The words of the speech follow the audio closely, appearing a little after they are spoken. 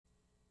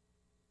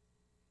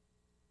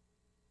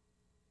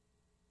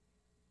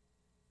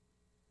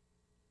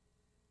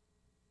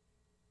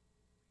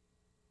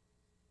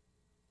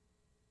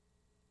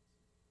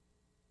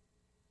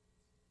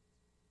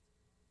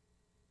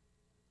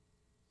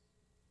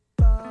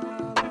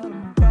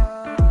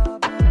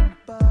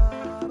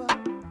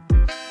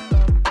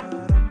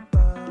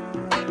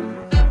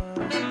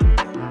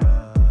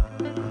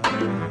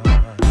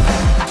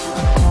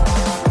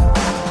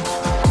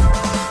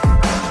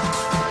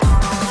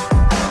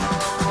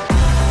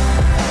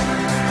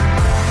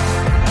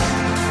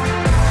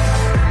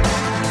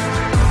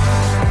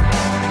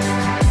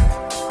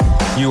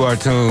You are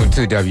tuned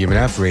to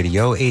WMNF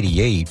Radio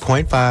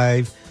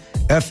 88.5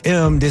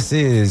 FM. This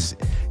is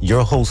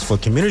your host for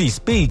Community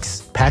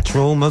Speaks,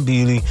 Patrol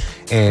Mobili.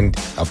 And,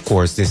 of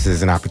course, this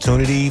is an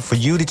opportunity for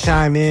you to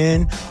chime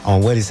in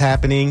on what is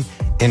happening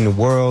in the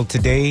world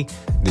today.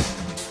 The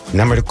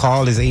number to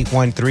call is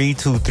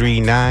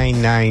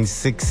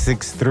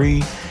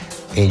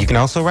 813-239-9663. And you can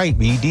also write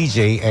me,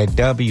 DJ, at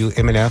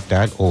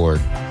WMNF.org.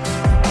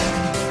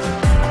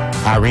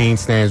 Irene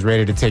stands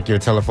ready to take your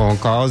telephone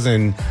calls,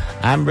 and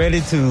I'm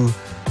ready to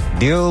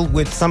deal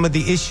with some of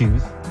the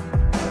issues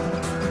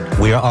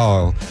we are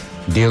all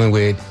dealing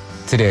with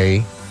today.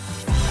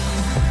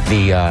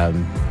 The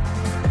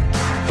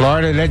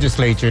Florida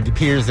legislature, it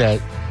appears that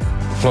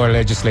the Florida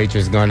legislature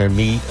is going to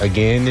meet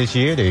again this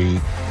year. The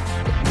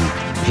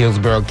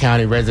Hillsborough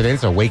County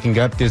residents are waking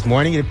up this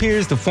morning. It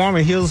appears the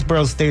former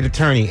Hillsborough State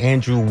Attorney,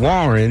 Andrew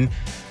Warren,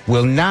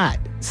 will not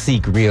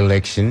seek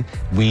re-election.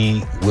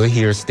 We will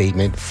hear a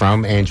statement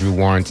from Andrew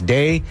Warren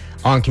today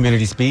on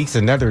Community Speaks.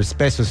 Another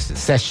special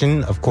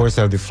session, of course,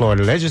 of the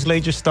Florida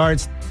legislature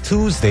starts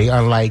Tuesday,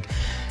 unlike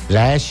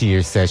last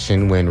year's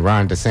session when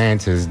Ron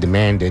DeSantis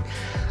demanded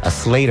a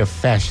slate of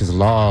fascist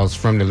laws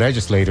from the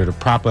legislature to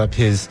prop up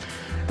his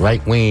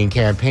right-wing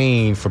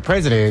campaign for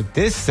president.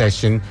 This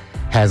session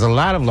has a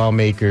lot of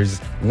lawmakers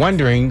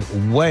wondering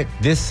what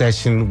this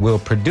session will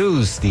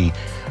produce. The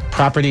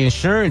property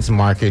insurance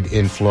market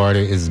in Florida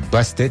is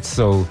busted,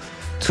 so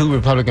two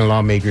Republican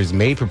lawmakers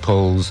may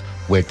propose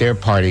what their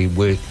party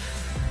would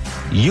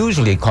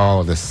usually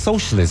call the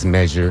socialist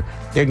measure.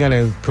 They're going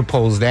to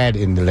propose that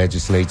in the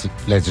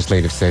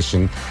legislative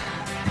session.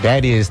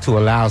 That is to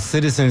allow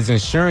citizens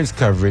insurance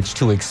coverage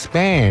to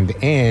expand,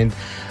 and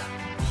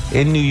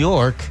in New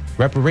York,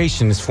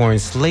 reparations for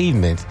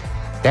enslavement.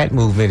 That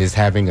movement is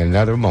having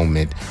another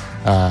moment.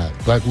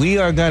 But we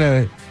are going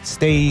to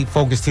stay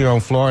focused here on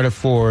Florida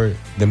for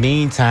the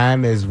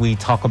meantime as we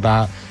talk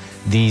about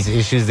these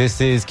issues. This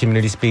is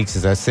Community Speaks,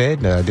 as I said.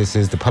 This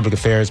is the public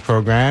affairs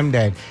program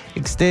that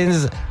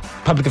extends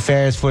public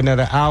affairs for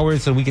another hour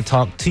so we can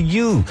talk to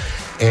you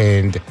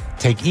and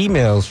take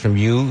emails from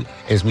you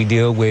as we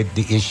deal with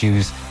the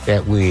issues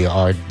that we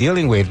are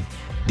dealing with.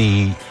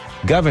 The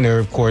governor,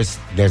 of course,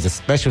 there's a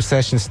special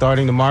session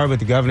starting tomorrow, but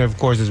the governor, of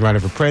course, is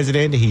running for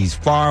president. He's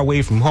far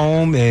away from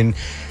home, and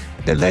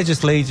the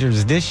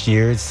legislatures this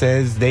year, it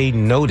says they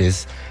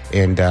notice,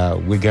 and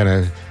we're going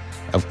to,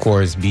 of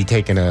course, be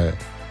taking we're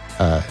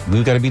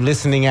going to be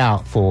listening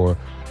out for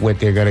what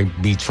they're going to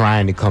be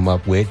trying to come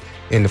up with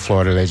in the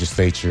Florida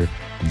legislature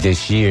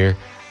this year.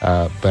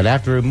 But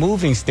after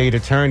removing State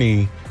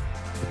Attorney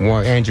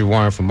Andrew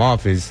Warren from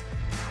office,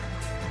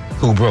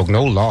 who broke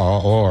no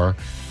law or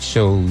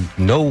showed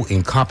no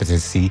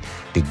incompetency,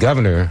 the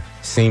governor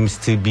seems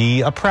to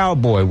be a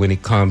proud boy when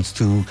it comes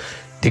to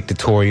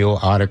dictatorial,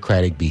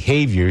 autocratic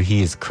behavior.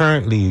 He is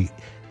currently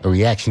a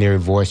reactionary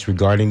voice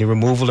regarding the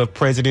removal of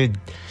President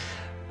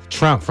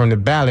Trump from the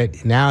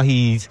ballot. Now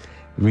he's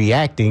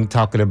reacting,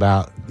 talking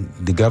about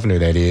the governor,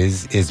 that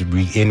is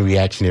in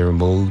reactionary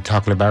mode,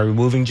 talking about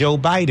removing Joe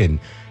Biden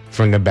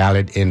from the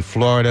ballot in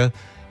Florida.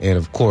 And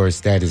of course,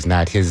 that is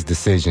not his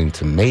decision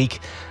to make.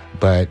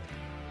 But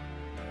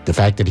the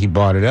fact that he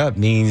brought it up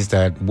means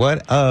that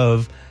what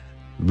of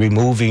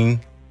removing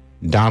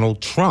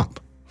Donald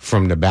Trump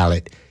from the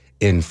ballot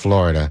in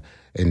Florida?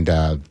 And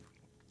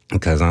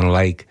because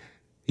unlike,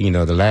 the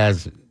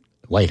last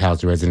White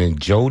House resident,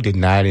 Joe did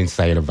not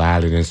incite a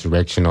violent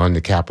insurrection on the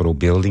Capitol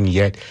building,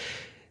 yet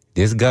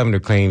this governor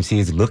claims he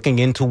is looking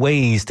into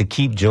ways to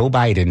keep Joe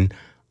Biden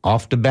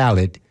off the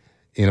ballot.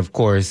 And of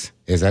course,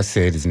 as I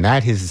said, it's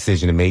not his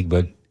decision to make,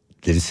 but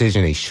the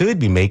decision they should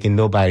be making.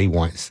 Nobody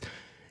wants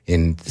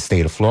in the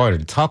state of Florida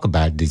to talk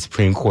about it. The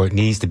Supreme Court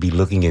needs to be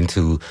looking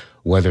into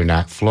whether or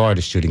not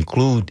Florida should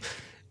include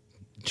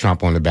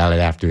Trump on the ballot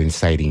after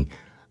inciting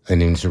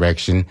an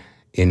insurrection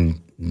in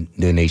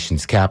the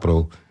nation's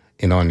capital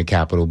and on the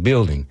Capitol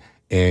building.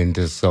 And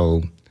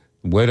so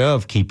what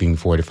of keeping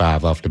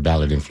 45 off the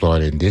ballot in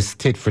Florida? And this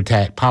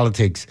tit-for-tat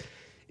politics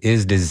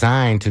is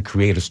designed to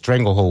create a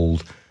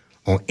stranglehold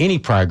on any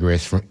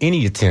progress from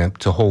any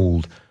attempt to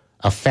hold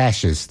a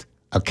fascist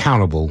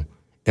accountable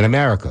in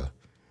America.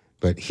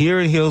 But here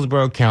in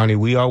Hillsborough County,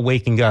 we are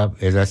waking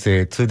up, as I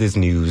said, to this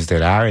news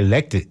that our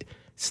elected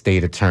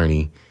state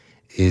attorney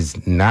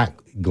is not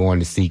going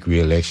to seek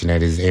re-election.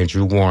 That is,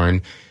 Andrew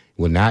Warren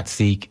will not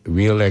seek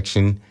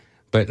re-election.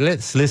 But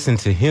let's listen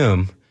to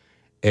him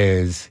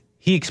as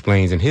he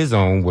explains in his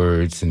own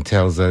words and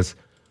tells us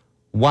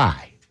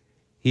why.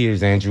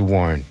 Here's Andrew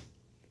Warren.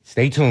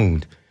 Stay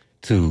tuned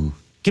to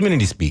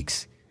Community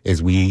Speaks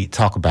as we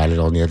talk about it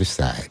on the other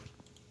side.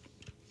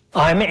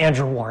 I'm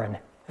Andrew Warren,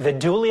 the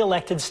duly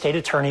elected state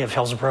attorney of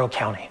Hillsborough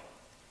County.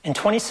 In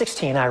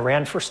 2016, I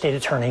ran for state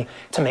attorney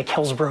to make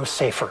Hillsborough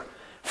safer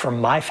for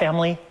my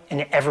family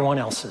and everyone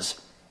else's,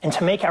 and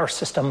to make our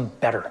system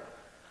better.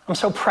 I'm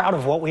so proud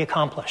of what we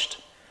accomplished.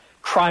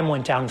 Crime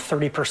went down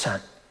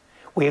 30%.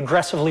 We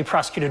aggressively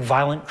prosecuted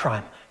violent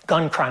crime,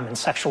 gun crime, and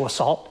sexual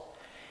assault,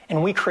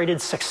 and we created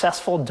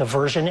successful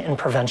diversion and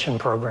prevention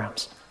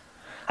programs.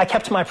 I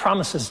kept my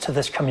promises to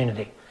this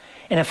community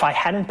And if I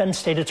hadn't been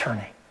state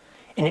attorney,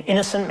 an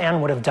innocent man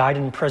would have died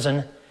in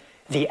prison.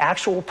 The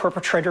actual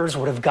perpetrators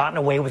would have gotten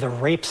away with the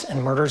rapes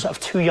and murders of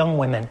 2 young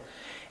women,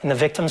 and the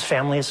victims'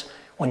 families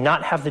would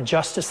not have the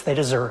justice they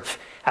deserve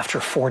after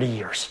 40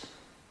 years.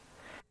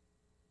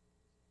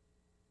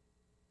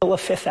 Of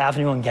Fifth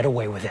Avenue and get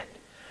away with it.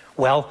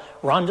 Well,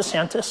 Ron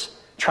DeSantis,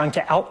 trying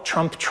to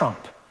out-Trump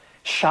Trump,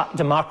 shot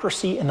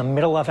democracy in the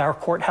middle of our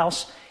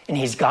courthouse, and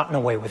he's gotten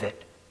away with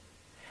it.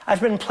 I've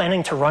been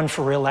planning to run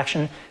for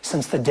re-election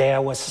since the day I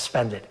was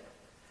suspended.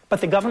 But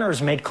the governor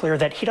has made clear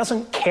that he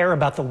doesn't care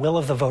about the will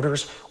of the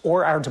voters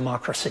or our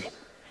democracy,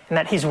 and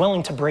that he's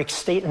willing to break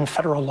state and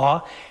federal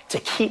law to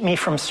keep me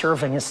from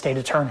serving as state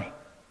attorney.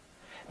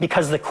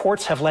 Because the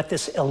courts have let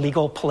this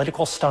illegal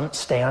political stunt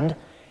stand,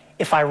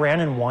 if I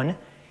ran and won,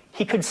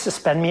 he could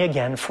suspend me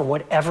again for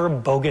whatever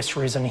bogus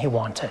reason he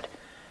wanted.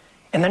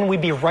 And then we'd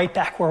be right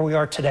back where we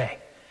are today,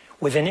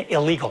 with an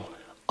illegal,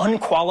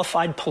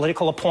 unqualified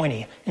political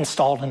appointee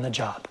installed in the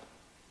job.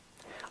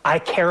 I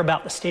care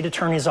about the state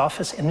attorney's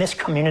office in this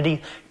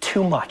community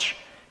too much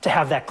to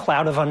have that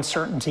cloud of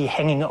uncertainty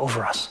hanging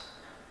over us.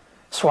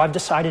 So I've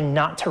decided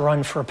not to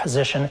run for a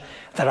position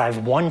that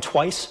I've won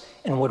twice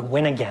and would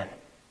win again.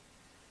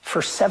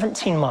 For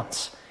 17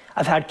 months,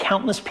 I've had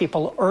countless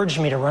people urge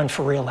me to run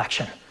for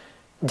re-election.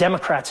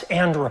 Democrats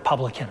and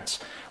Republicans,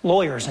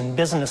 lawyers and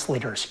business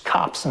leaders,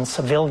 cops and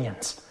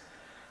civilians.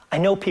 I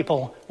know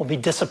people will be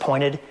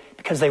disappointed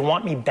because they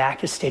want me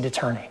back as state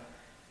attorney.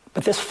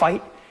 But this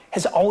fight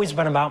has always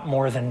been about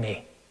more than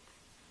me.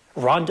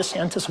 Ron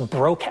DeSantis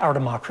broke our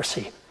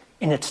democracy,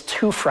 and it's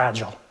too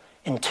fragile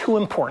and too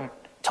important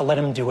to let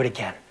him do it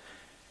again.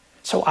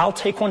 So I'll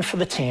take one for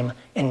the team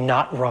and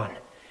not run,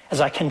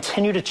 as I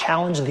continue to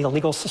challenge the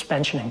illegal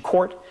suspension in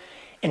court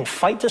and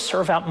fight to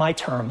serve out my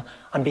term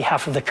on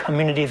behalf of the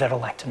community that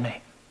elected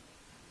me.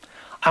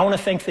 I want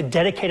to thank the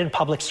dedicated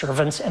public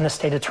servants in the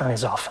state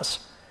attorney's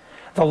office,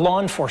 the law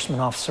enforcement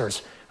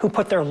officers who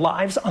put their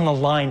lives on the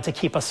line to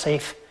keep us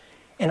safe,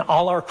 and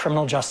all our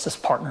criminal justice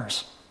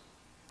partners.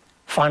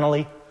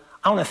 Finally,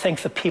 I want to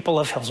thank the people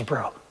of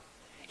Hillsborough.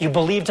 You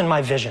believed in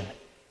my vision,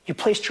 you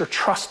placed your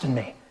trust in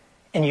me,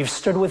 and you've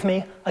stood with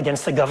me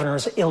against the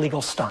governor's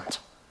illegal stunt.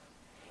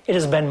 It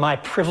has been my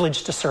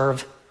privilege to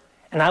serve,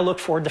 and I look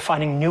forward to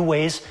finding new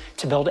ways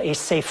to build a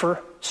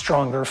safer,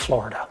 stronger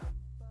Florida.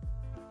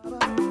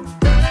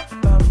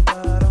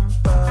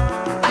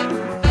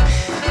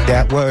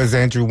 That was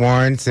Andrew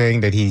Warren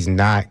saying that he's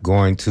not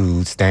going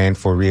to stand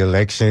for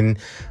re-election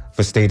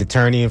for state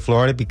attorney in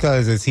Florida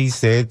because, as he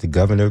said, the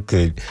governor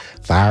could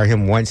fire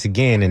him once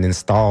again and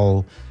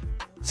install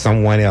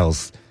someone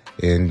else.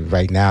 And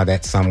right now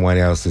that someone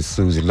else is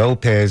Suzy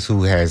Lopez,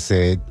 who has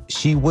said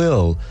she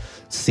will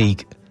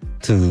seek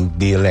to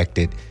be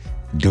elected,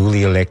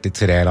 duly elected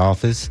to that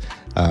office.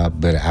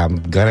 But I'm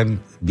going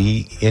to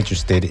be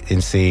interested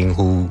in seeing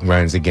who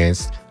runs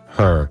against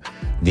her,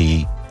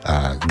 the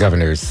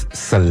governor's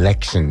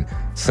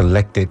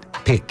selected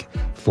pick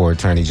for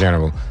attorney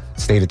general,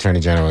 state attorney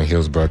general in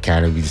Hillsborough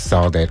County. We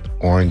saw that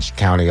Orange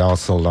County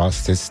also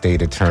lost its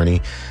state attorney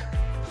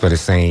for the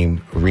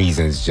same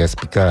reasons, just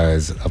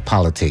because of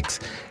politics.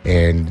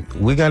 And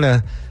we're going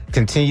to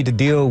continue to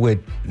deal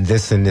with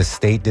this in this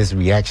state, this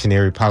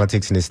reactionary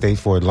politics in this state,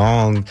 for as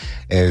long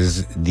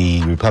as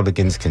the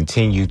Republicans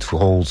continue to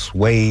hold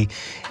sway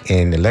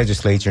in the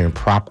legislature and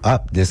prop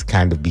up this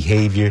kind of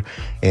behavior.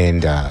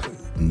 And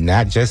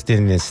not just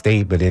in this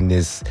state, but in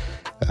this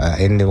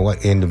in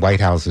the White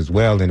House as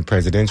well, in the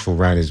presidential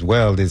run as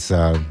well. This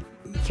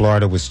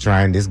governor was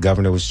trying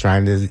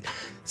to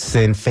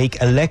send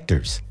fake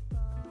electors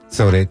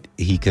so that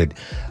he could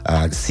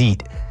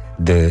seat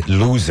the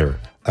loser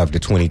of the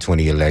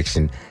 2020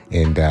 election,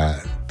 and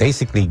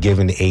basically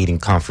giving aid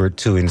and comfort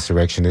to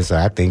insurrectionists.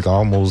 I think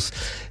almost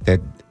that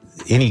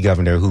any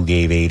governor who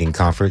gave aid and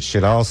comfort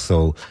should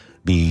also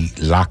be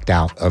locked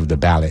out of the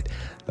ballot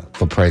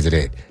for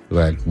president.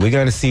 But we're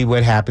going to see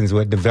what happens,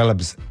 what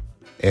develops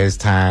as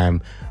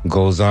time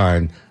goes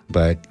on.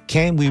 But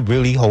can we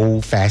really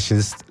hold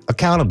fascists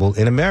accountable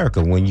in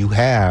America when you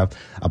have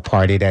a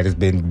party that has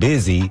been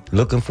busy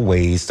looking for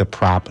ways to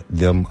prop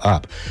them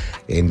up?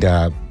 And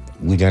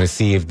we're going to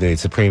see if the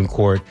Supreme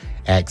Court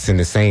acts in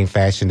the same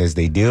fashion as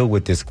they deal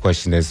with this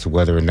question as to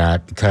whether or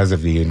not, because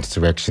of the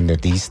insurrection,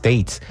 that these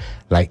states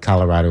like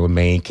Colorado and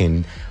Maine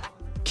can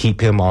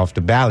keep him off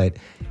the ballot.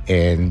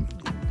 And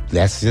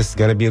that's just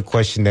going to be a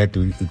question that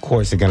the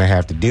courts are going to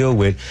have to deal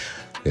with.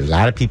 A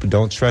lot of people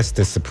don't trust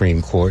the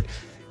Supreme Court,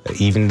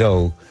 even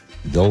though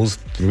those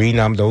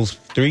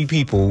three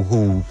people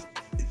who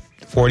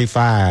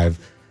 45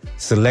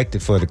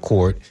 selected for the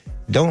court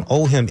don't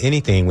owe him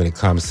anything when it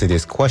comes to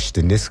this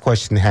question. This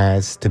question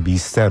has to be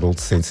settled,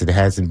 since it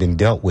hasn't been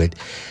dealt with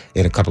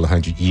in a couple of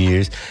 100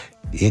 years.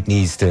 It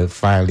needs to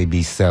finally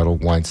be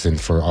settled once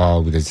and for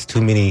all. There's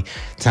too many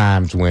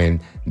times when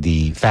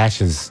the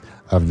fascists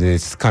of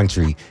this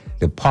country,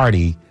 the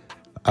party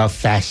of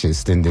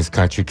fascists in this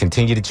country,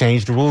 continue to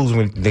change the rules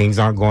when things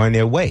aren't going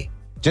their way.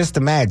 Just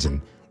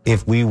imagine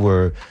if we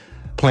were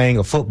playing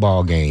a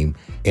football game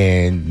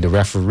and the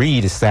referee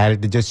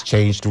decided to just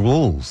change the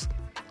rules.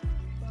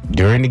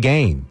 during the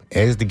game,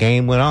 as the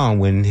game went on,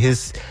 when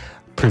his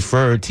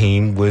preferred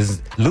team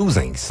was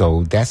losing.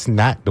 So that's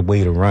not the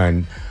way to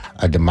run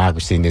a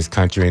democracy in this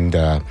country. And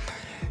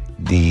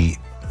the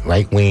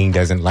right wing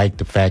doesn't like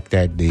the fact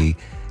that the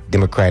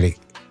Democratic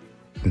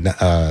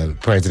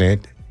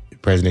President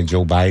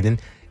Joe Biden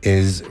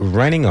is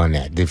running on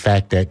that. The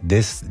fact that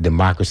this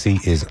democracy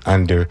is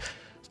under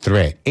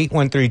threat.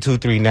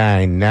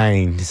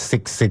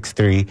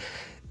 813-239-9663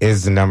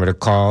 is the number to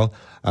call.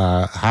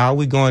 How are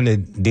we going to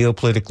deal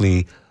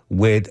politically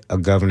with a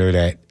governor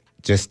that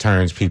just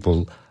turns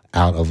people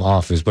out of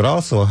office? But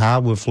also,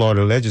 how will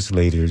Florida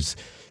legislators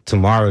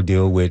tomorrow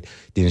deal with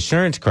the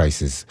insurance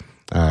crisis?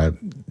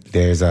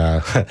 There's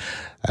a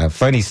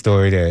funny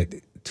story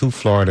that two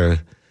Florida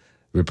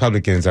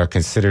Republicans are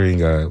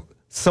considering a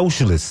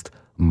socialist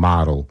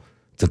model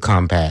to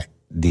combat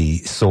the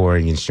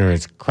soaring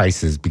insurance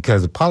crisis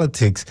because of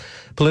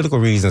political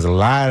reasons. A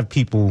lot of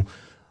people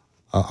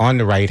on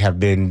the right have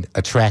been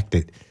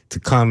attracted to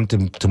come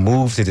to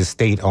move to the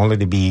state only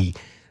to be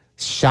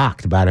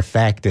shocked by the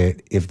fact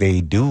that if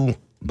they do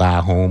buy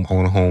a home,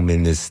 own a home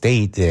in this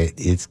state, that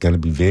it's going to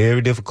be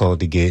very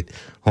difficult to get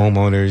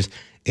homeowners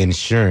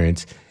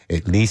insurance,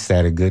 at least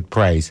at a good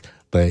price.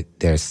 But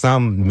there's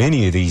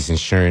many of these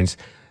insurance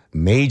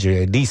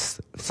at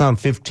least some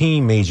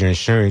 15 major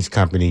insurance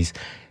companies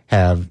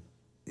have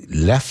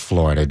left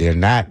Florida. They're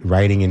not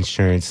writing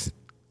insurance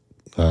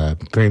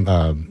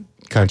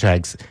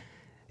contracts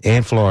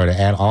in Florida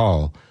at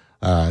all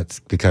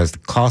because the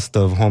cost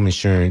of home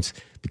insurance,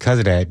 because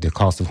of that, the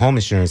cost of home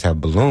insurance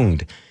have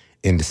ballooned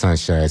in the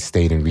Sunshine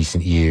State in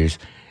recent years.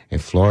 And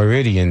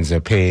Floridians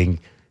are paying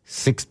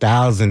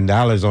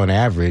 $6,000 on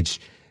average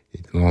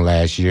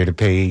last year to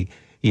pay,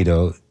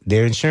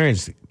 their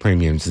insurance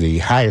premiums, the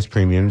highest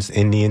premiums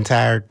in the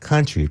entire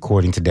country,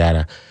 according to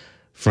data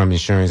from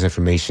Insurance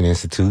Information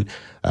Institute.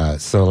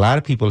 So a lot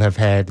of people have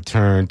had to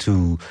turn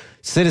to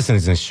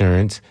Citizens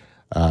Insurance,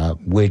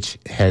 which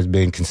has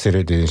been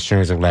considered the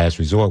insurance of last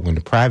resort when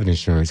the private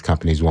insurance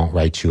companies won't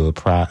write you a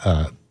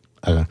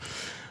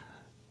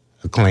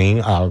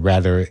claim,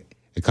 rather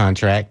a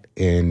contract.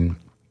 And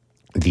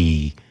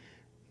the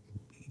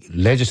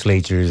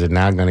legislatures are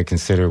now going to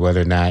consider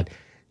whether or not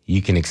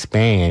you can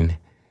expand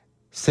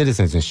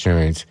Citizens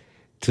Insurance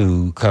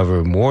to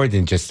cover more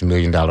than just $1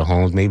 million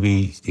homes,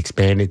 maybe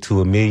expand it to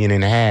 $1.5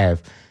 million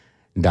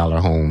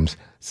homes.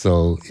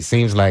 So it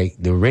seems like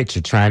the rich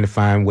are trying to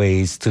find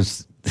ways to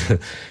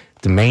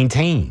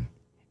maintain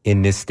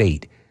in this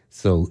state.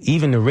 So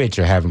even the rich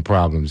are having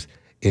problems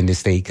in this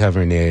state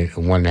covering their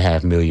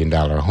 $1.5 million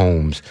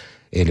homes.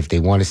 And if they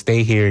want to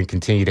stay here and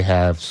continue to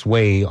have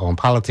sway on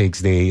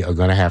politics, they are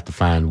going to have to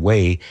find a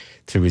way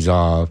to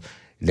resolve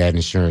that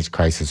insurance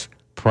crisis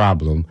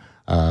problem.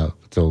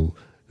 So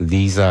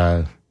these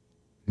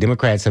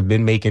Democrats have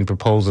been making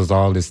proposals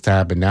all this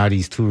time, but now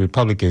these two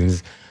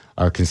Republicans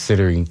are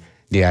considering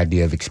the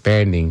idea of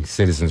expanding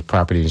citizens'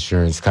 property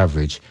insurance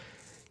coverage.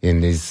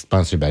 And it's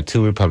sponsored by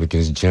two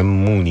Republicans,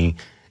 Jim Mooney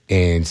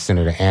and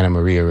Senator Ana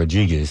Maria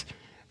Rodriguez.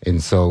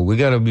 And so we're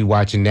going to be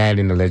watching that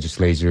in the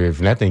legislature. If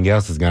nothing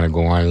else is going to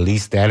go on, at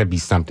least that'll be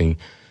something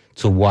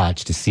to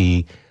watch to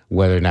see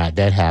whether or not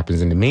that happens.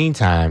 In the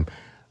meantime,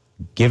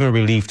 giving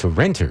relief to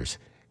renters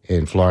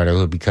in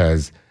Florida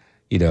because,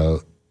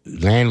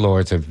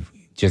 landlords have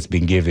just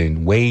been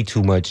given way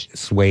too much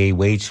sway,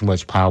 way too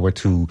much power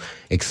to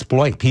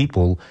exploit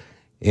people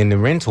in the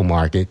rental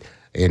market.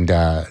 And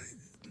the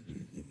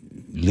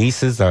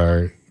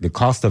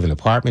cost of an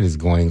apartment is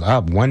going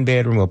up. One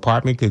bedroom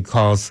apartment could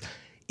cost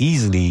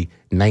easily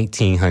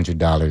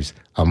 $1,900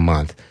 a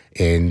month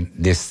in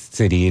this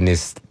city, in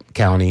this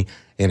county,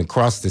 and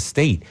across the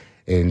state.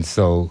 And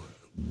so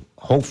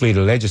hopefully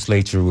the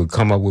legislature will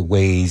come up with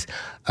ways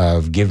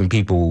of giving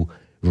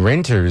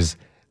renters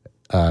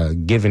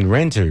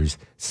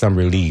some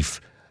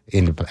relief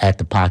in their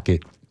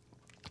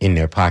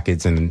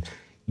pockets, and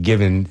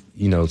giving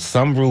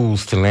some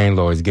rules to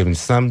landlords, giving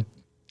some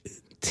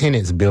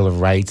tenants Bill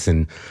of Rights,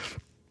 and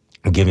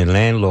giving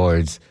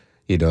landlords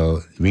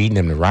reading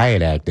them the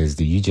Riot Act as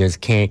you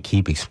just can't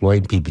keep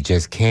exploiting people,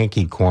 just can't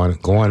keep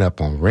going up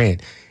on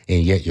rent,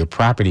 and yet your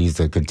properties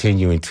are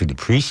continuing to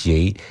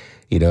depreciate.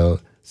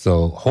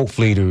 So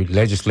hopefully the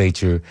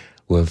legislature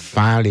will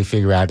finally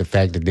figure out the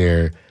fact that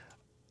there are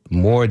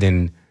more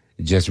than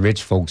just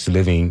rich folks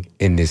living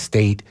in this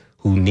state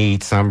who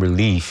need some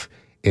relief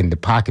in the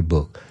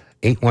pocketbook.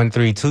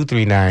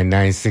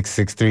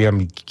 813-239-9663.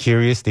 I'm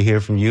curious to hear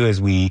from you as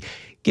we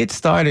get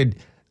started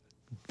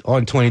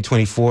on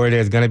 2024.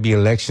 There's going to be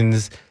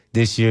elections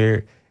this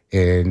year,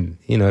 and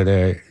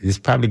there is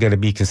probably going to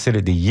be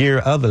considered the year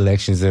of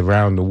elections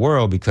around the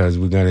world because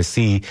we're going to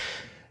see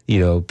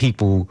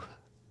people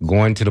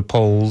going to the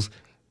polls.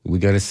 We're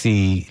going to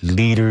see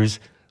leaders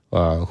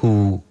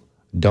who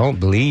don't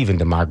believe in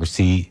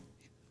democracy.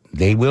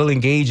 They will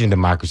engage in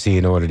democracy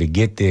in order to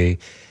get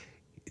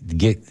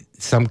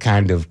some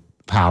kind of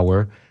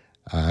power,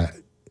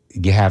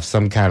 you have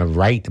some kind of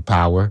right to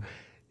power.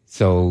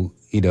 So,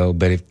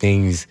 but if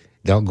things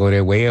don't go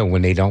their way or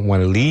when they don't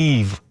want to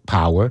leave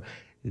power,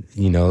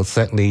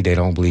 Certainly they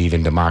don't believe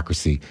in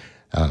democracy.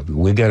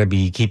 We're going to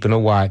be keeping a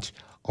watch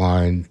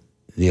on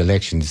the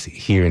elections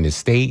here in the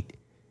state.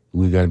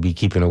 We're going to be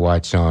keeping a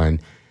watch on,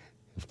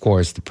 of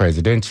course, the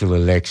presidential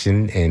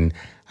election and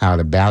how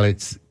the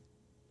ballots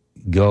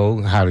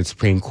go, how the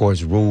Supreme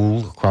Court's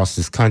rule across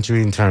this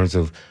country in terms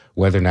of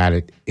whether or not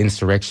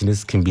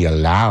insurrectionists can be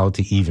allowed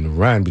to even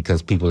run,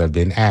 because people have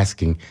been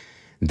asking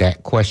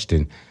that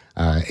question.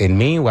 And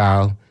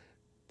meanwhile,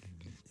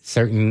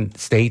 certain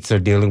states are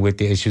dealing with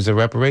the issues of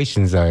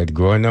reparations. A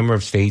growing number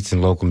of states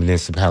and local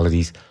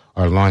municipalities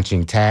are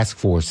launching task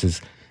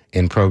forces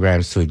and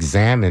programs to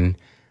examine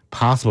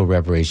possible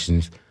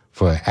reparations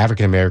for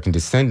African American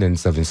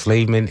descendants of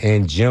enslavement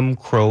and Jim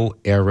Crow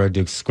era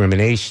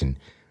discrimination,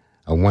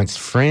 a once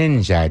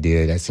fringe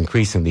idea that's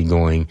increasingly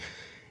going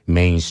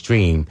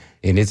mainstream.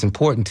 And it's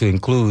important to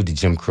include the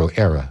Jim Crow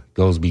era. It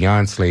goes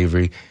beyond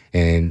slavery,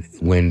 and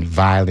when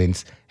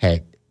violence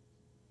had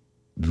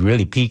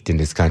really peaked in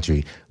this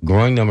country,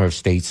 growing number of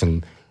states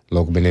and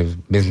local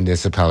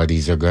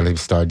municipalities are going to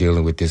start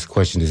dealing with this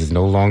question. This is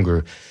no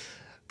longer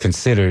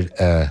considered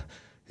a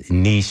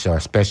niche or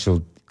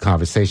special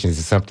conversation. This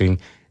is something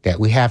that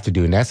we have to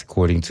do, and that's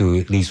according to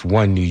at least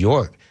one New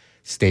York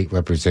state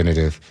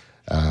representative.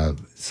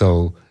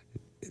 So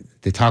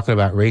they're talking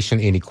about racial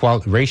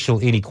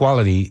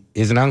inequality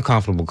is an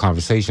uncomfortable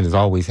conversation, as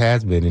always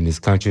has been in this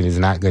country, and is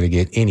not going to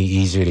get any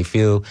easier. They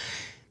feel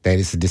that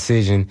it's a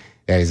decision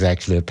that is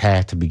actually a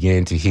path to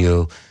begin to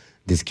heal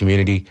this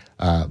community.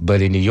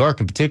 But in New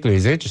York in particular,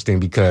 it's interesting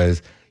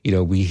because,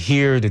 we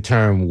hear the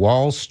term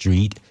Wall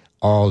Street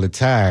all the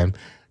time.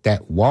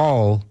 That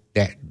wall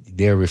that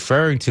they're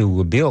referring to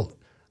were built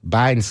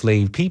by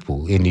enslaved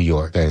people in New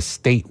York, a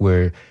state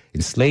where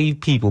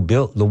enslaved people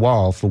built the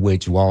wall for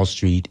which Wall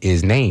Street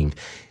is named.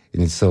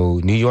 And so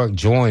New York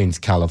joins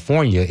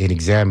California in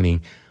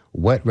examining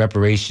what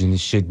reparations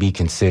should be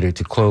considered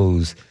to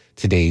close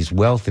today's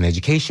wealth and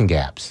education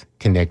gaps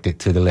connected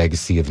to the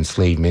legacy of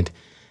enslavement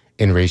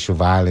and racial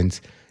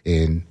violence.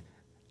 And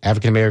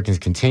African Americans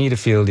continue to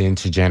feel the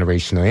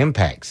intergenerational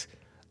impacts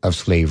of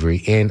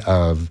slavery and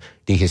of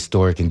the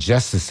historic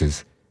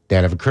injustices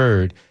that have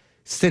occurred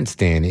since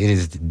then. It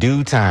is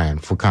due time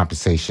for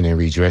compensation and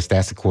redress.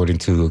 That's according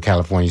to a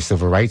California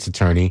civil rights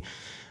attorney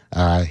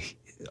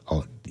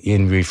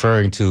in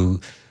referring to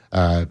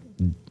the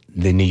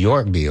New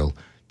York bill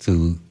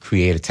to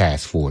create a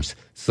task force.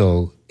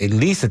 So at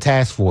least a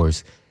task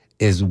force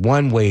is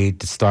one way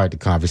to start the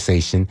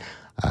conversation.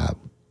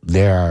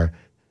 There are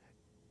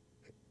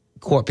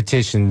court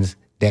petitions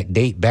that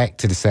date back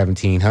to the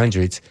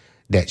 1700s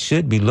that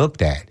should be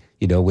looked at,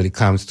 when it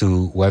comes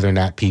to whether or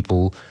not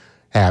people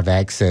have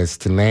access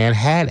to land,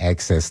 had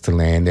access to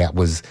land that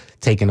was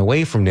taken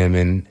away from them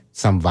in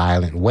some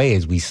violent way,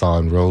 as we saw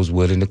in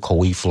Rosewood and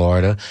Ocoee,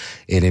 Florida,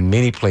 and in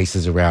many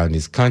places around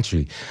this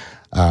country.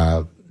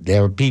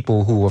 There were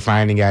people who were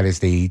finding out as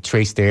they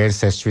traced their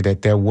ancestry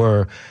that there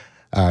were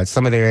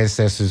some of their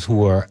ancestors who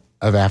were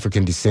of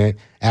African descent,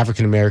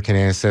 African-American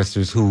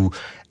ancestors who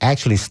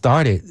actually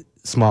started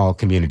small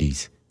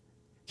communities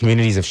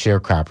of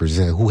sharecroppers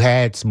who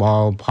had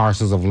small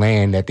parcels of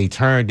land that they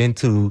turned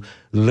into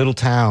little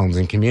towns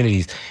and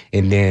communities.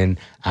 And then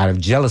out of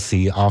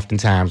jealousy,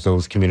 oftentimes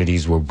those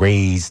communities were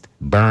razed,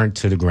 burned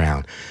to the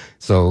ground.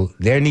 So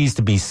there needs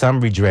to be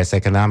some redress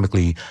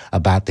economically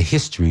about the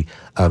history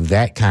of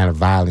that kind of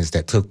violence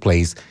that took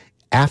place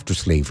after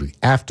slavery,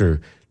 after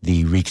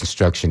the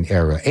Reconstruction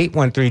era.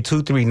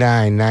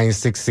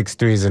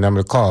 813-239-9663 is the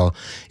number to call.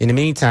 In the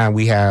meantime,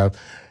 we have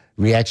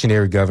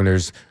reactionary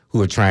governors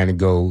who are trying to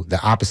go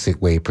the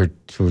opposite way,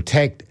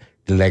 protect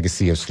the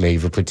legacy of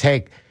slavery,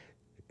 protect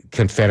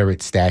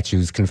Confederate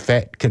statues,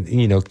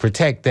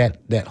 protect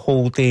that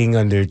whole thing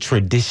under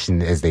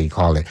tradition, as they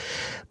call it.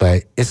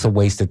 But it's a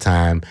waste of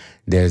time.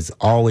 There's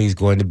always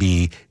going to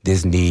be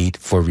this need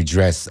for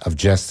redress of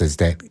justice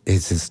that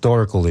is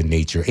historical in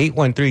nature.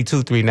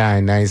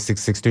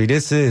 813-239-9663.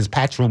 This is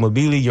Patrick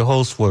Mobili, your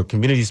host for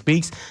Community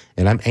Speaks,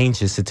 and I'm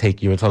anxious to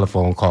take your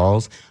telephone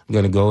calls. I'm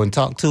going to go and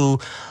talk to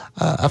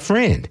a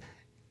friend,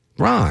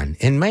 Ron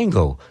in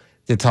Mango,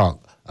 to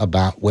talk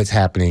about what's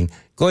happening.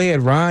 Go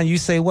ahead, Ron. You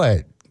say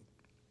what?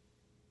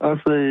 I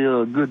say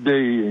good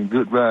day and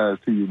good rise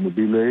to you,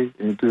 Mobile,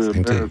 and to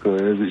America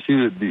as it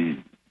should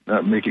be.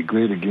 Not make it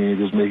great again,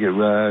 just make it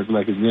rise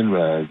like it's been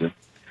rising.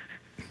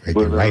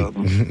 Right.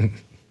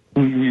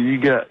 You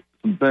got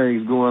some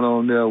things going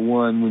on there.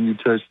 One, when you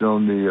touched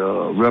on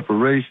the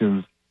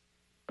reparations,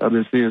 I've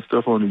been seeing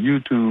stuff on the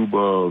YouTube.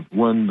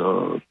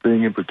 One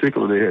thing in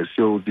particular, they had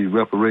showed the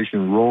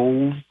reparation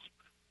rolls,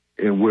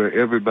 and where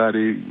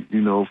everybody,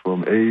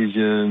 from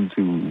Asian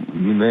to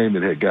you name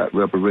it, had got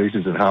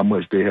reparations and how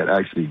much they had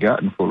actually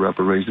gotten for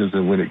reparations.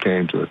 And when it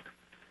came to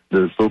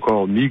the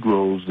so-called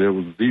Negroes, there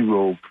was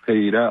zero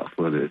paid out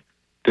for the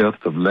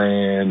theft of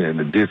land and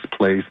the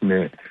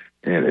displacement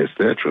and et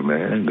cetera,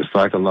 man, the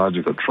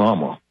psychological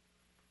trauma.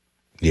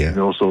 Yeah. You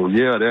know, so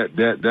yeah,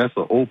 that's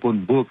an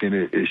open book, and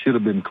it should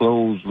have been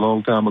closed a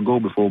long time ago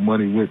before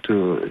money went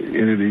to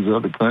any of these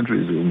other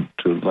countries, and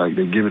to like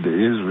they give it to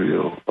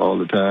Israel all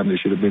the time. They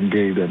should have been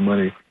gave that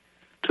money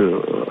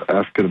to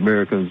African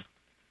Americans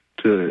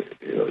to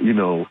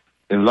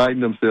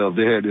enlighten themselves.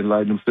 They had to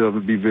enlighten themselves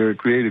and be very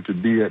creative to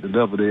be at the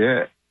level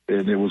they're at,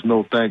 and there was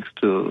no thanks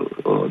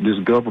to this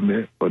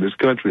government or this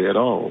country at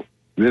all.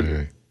 Really.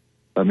 Mm-hmm.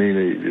 I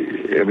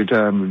mean, every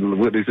time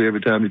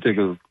you take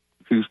a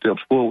few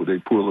steps forward, they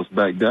pull us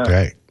back down.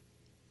 Right.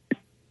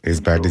 It's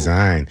by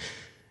design.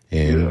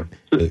 And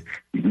go ahead,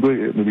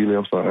 Nabila,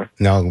 I'm sorry.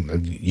 No,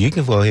 you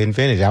can go ahead and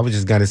finish. I was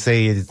just going to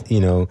say,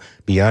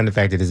 beyond the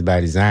fact that it's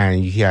by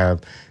design, you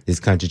have this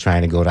country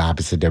trying to go the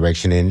opposite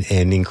direction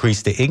and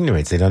increase the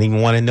ignorance. They don't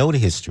even want to know the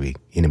history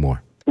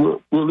anymore.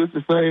 Well, it's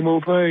the same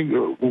old thing.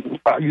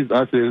 I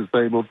say the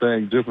same old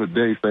thing, different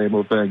day, same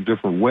old thing,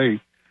 different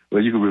way.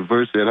 Well, you can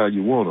reverse that how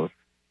you want to.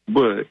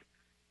 But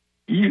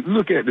you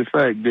look at the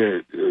fact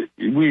that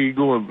we're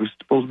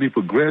supposed to be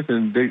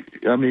progressing.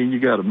 You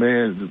got a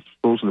man that's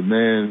supposed to be a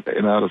man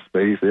in outer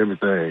space,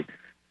 everything.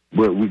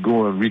 But we're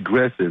going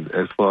regressive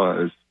as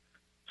far as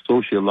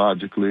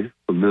sociologically,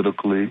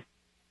 politically,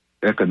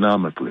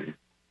 economically.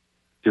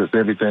 Just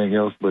everything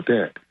else but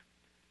that.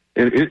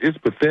 And it's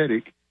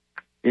pathetic.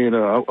 And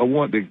I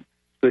wanted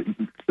to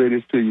say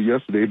this to you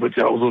yesterday, but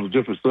y'all was on a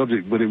different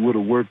subject, but it would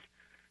have worked.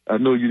 I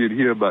know you didn't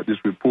hear about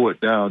this report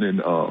down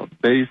in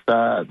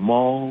Bayside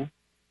Mall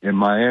in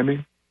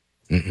Miami.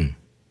 Mm-mm.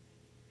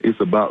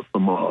 It's about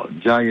some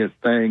giant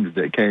things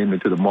that came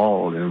into the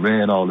mall and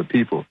ran all the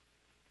people.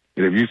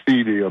 And if you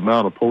see the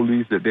amount of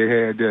police that they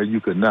had there,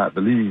 you could not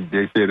believe.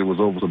 They said it was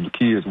over some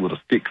kids with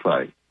a stick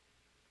fight.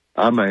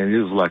 I mean, it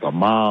was like a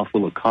mile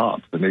full of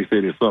cops, and they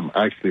said that something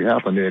actually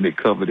happened there, and they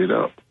covered it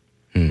up.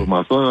 Mm. But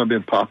my son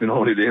been popping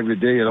on it every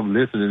day, and I'm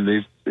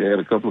listening. They had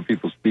a couple of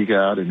people speak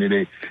out, and then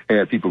they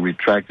had people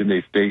retracting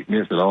their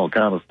statements and all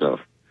kind of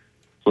stuff.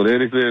 So they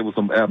said it was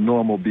some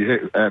abnormal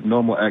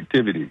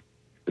activity.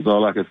 Is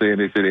all I can say. And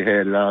they said they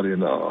had it out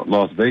in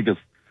Las Vegas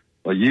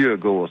a year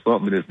ago or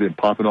something, and it's been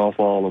popping off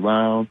all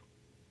around.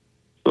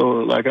 So,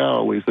 like I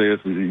always say,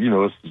 it's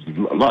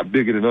a lot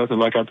bigger than us. And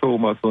like I told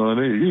my son,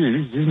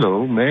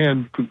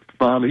 man,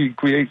 finally he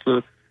creates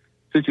a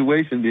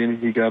situation, then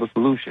he got a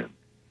solution.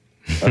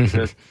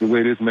 That's the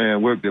way this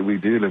man worked that we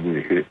dealing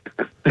with.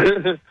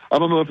 I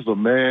don't know if it's a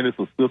man, it's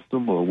a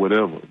system, or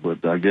whatever,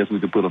 but I guess we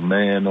could put a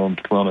man on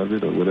front of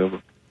it or whatever.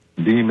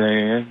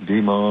 D-man,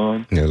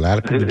 D-mon. A lot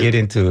of people get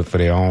into it for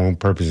their own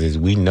purposes.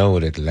 We know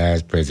that the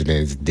last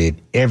president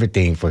did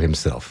everything for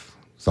himself.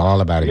 It's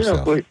all about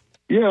himself.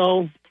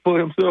 For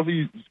himself,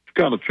 he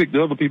kind of tricked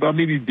the other people. I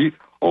mean, he did.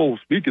 Oh,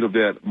 speaking of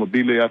that,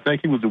 Mobile, I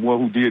think he was the one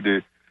who did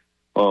the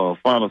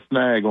final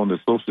snag on the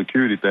Social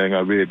Security thing.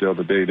 I read the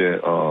other day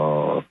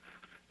that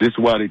this is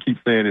why they keep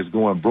saying it's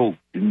going broke.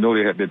 You know,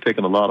 they have been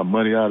taking a lot of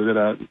money out of it.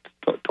 I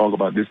talk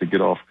about this and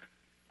get off.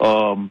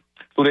 So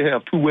they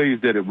have two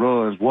ways that it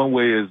runs. One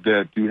way is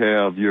that you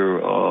have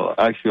your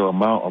actual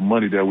amount of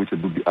money there, which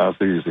I'll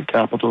say is the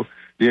capital.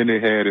 Then they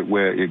had it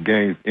where it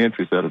gains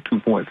interest at a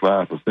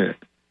 2.5%.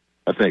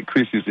 I think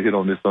Chris used to hit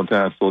on this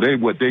sometimes. So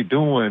what they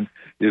doing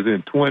is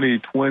in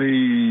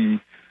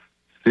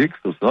 2026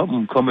 or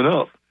something coming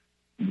up,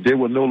 they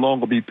will no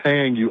longer be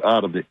paying you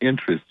out of the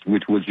interest,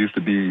 which used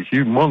to be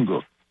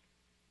humongous.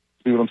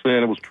 See what I'm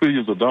saying? It was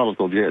trillions of dollars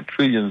because you had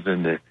trillions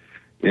in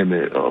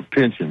the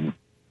pension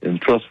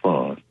and trust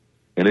funds.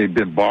 And they've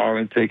been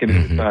borrowing, taking it,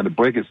 and trying to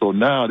break it. So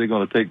now they're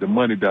going to take the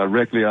money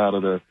directly out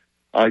of the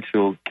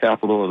actual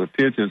capital of the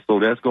pension. So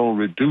that's going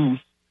to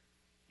reduce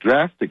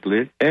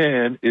drastically,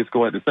 and it's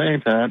going at the same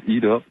time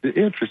eat up the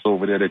interest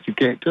over there that you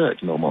can't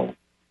touch no more.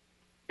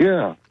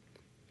 Yeah.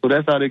 So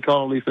that's how they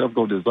call themselves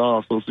going to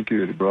dissolve Social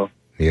Security, bro.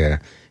 Yeah.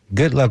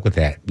 Good luck with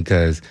that,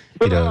 because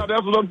that's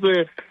what I'm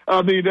saying.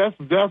 I mean, that's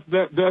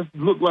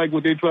look like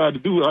what they tried to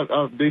do.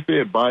 They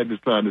said Biden is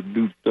trying to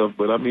do stuff,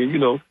 but I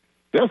mean,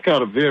 that's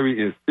kind of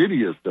very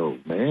insidious, though,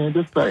 man.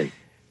 This thing,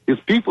 it's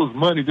people's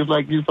money, just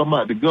like you talking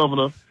about the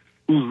governor,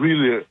 who's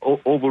really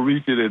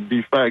overreaching and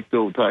de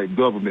facto type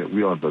government.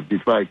 We are the de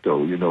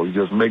facto. You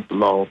just make the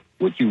law.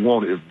 What you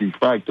want is de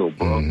facto,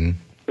 bro. Mm-hmm.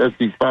 That's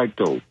de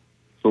facto.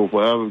 So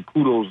forever,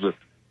 kudos to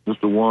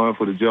Mr. Warren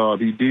for the job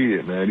he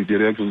did, man. He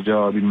did an excellent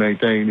job. He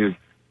maintained his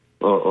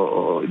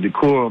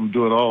decorum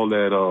doing all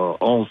that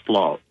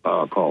onslaught,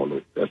 I'll call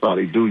it. That's how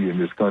they do you in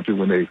this country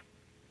when they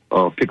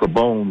pick a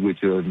bone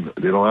with you.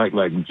 They don't act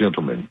like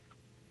gentlemen.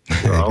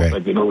 I don't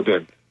think they know what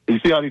that. You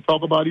see how they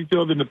talk about each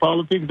other in the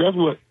politics? That's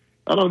what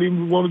I don't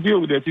even want to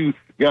deal with. That you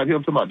got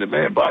him talking about the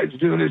man Biden's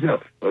doing this, and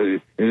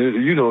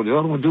the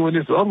other one doing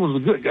this. The other one's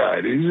a good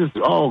guy. It's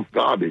just all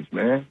garbage,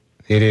 man.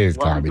 It is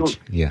garbage.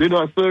 Yeah, they're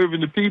not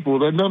serving the people.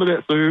 None of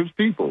that serves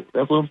people.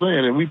 That's what I'm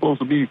saying. And we're supposed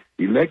to be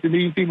electing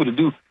these people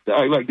to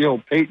act like they're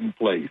on Peyton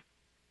Place.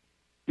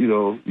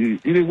 You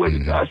didn't wait to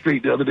die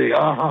straight the other day.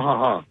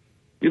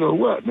 You know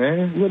what,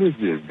 man? What is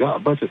this?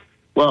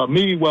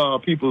 Meanwhile,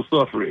 people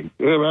suffering.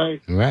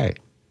 Right? Right.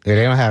 They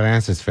don't have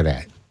answers for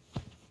that.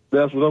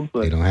 That's what I'm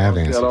saying. They don't have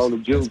answers. Got all the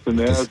jokes and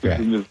the answers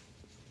and this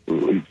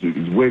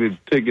way to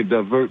take it,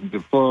 divert the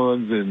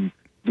funds and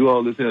do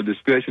all this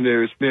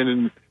discretionary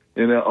spending,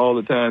 and all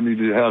the time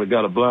you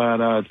got a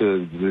blind eye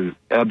to the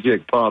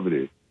abject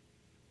poverty,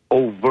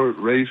 overt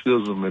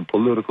racism, and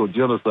political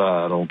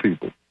genocide on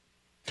people.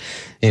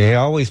 And they're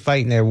always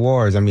fighting their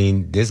wars. I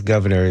mean, this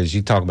governor, as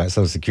you talk about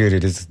Social Security,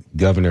 this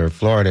governor of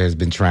Florida has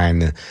been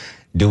trying to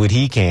do what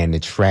he can to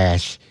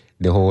trash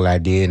the whole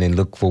idea and then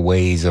look for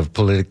ways of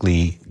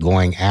politically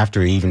going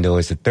after it, even though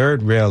it's the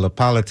third rail of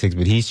politics.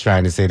 But he's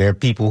trying to say there are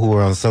people who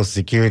are on Social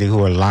Security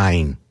who are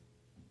lying.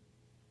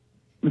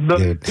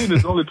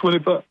 It's only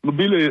 25.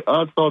 Mobile,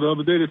 I saw the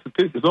other day the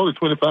statistics. It's only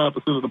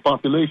 25% of the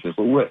population.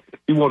 So what?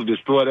 He want to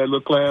destroy that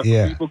little class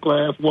of people,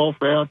 class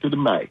warfare to the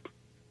max.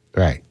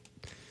 Right.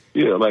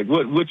 Yeah, like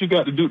what you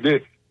got to do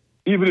there?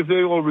 Even if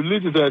they're on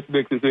religious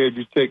aspects, they say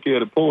you take care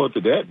of the poor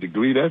to that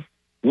degree. That's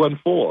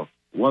 1/4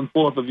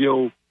 of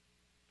your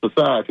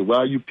society. Why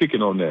are you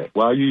picking on that?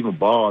 Why are you even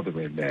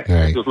bothering that?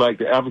 Right. Just like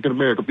the African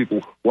American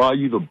people, why are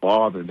you even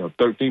bothering them?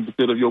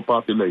 13% of your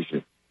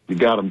population. You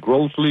got them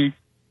grossly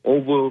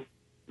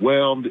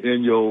overwhelmed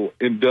in your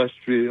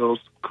industrial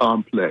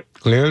complex.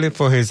 Clearly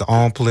for his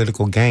own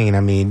political gain. I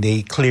mean,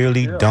 they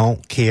clearly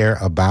don't care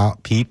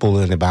about people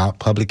and about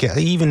public health.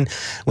 Even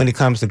when it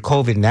comes to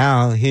COVID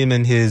now, him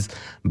and his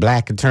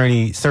black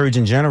attorney,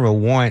 Surgeon General,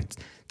 want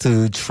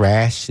to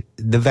trash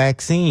the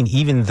vaccine,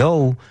 even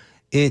though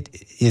it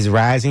is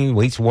rising.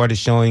 Wastewater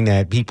showing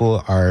that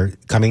people are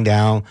coming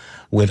down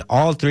with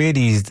all three of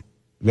these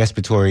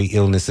respiratory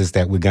illnesses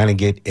that we're going to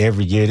get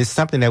every year. This is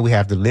something that we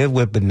have to live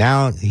with, but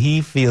now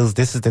he feels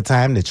this is the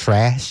time to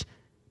trash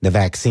the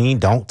vaccine.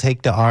 Don't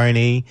take the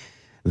RNA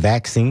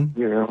vaccine.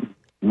 Yeah.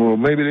 Well,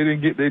 maybe they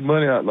didn't get their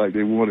money out like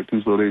they wanted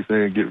to, so they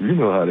saying you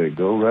know how they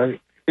go, right?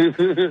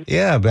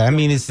 Yeah, but I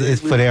mean, it's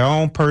for their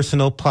own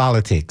personal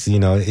politics. You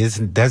know,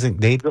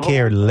 they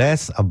care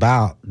less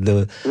about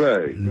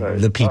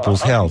the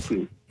people's health.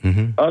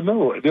 I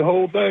know the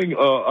whole thing.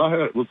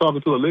 I was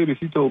talking to a lady.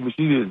 She told me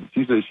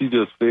she said she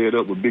just fed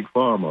up with Big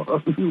Pharma.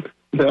 We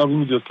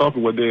were just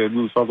talking one day, and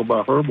we was talking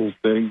about herbal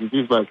things. And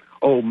she's like,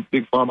 "Oh,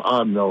 Big Pharma,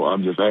 I know.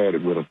 I'm just at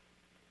it with them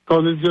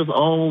because it's just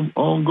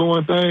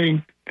ongoing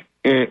thing,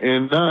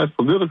 and now it's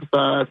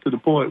politicized to the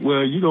point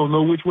where you don't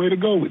know which way to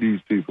go with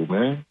these people,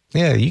 man."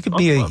 Yeah, you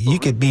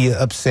could be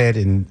upset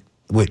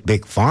with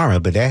Big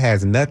Pharma, but that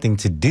has nothing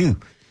to do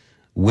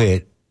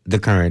with the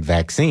current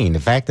vaccine. The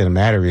fact of the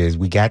matter is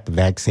we got the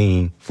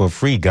vaccine for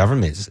free.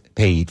 Governments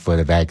paid for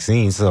the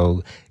vaccine.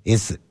 So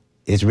it's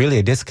really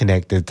a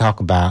disconnect to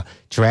talk about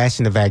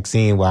trashing the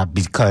vaccine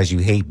because you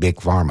hate Big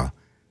Pharma.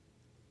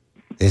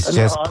 It's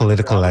just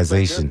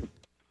politicalization.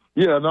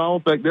 I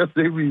don't think that's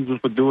their reason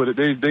for doing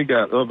it. They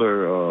got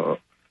other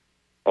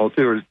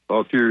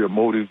ulterior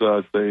motives,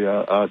 I'd say.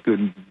 I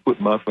couldn't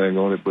put my finger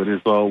on it, but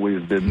it's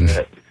always been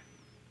that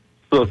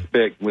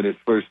suspect when it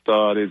first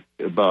started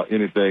about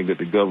anything that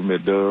the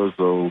government does.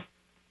 So,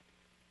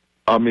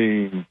 I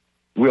mean,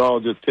 we're all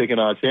just taking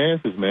our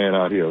chances, man,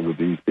 out here with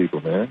these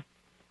people, man.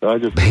 I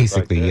just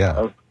basically,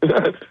 yeah.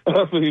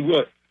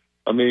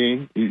 I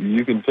mean,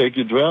 you can take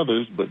your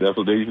druthers, but that's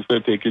what they used to say,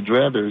 take your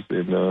druthers,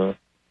 and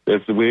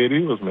that's the way it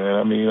is, man.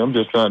 I mean, I'm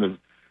just trying to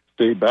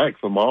stay back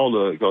from all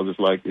of it because it's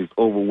like it's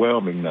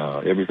overwhelming now.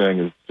 Everything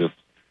is just,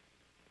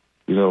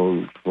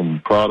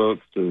 from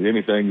products to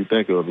anything you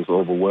think of is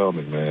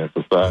overwhelming, man.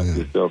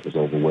 Society itself is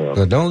overwhelming.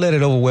 So don't let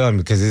it overwhelm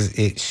you because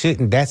it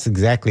shouldn't. That's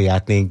exactly, I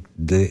think,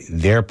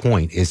 their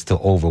point is to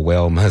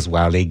overwhelm us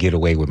while they get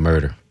away with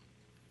murder.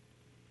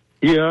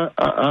 Yeah,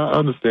 I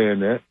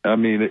understand that. I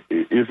mean,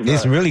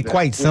 it's really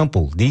quite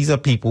simple. These are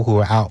people who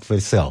are out for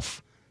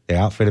self.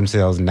 They're out for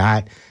themselves,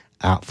 not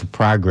out for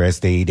progress.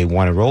 They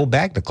want to roll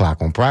back the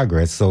clock on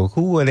progress. So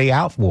who are they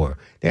out for?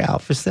 They're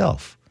out for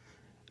self.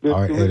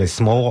 Or at a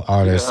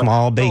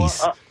small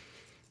base.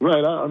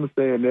 Right, I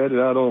understand that,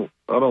 and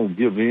I don't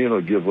give in or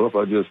give up.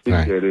 I just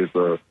think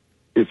that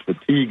it's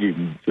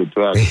fatiguing to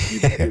try to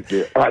keep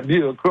the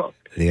idea across.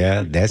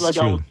 Yeah, that's like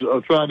true. I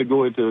was trying to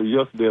go into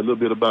yesterday a little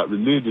bit about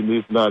religion.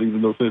 It's not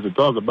even no sense to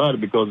talk about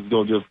it because it's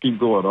going to just keep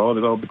going on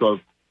and on because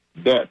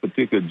that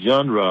particular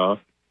genre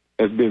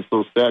has been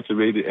so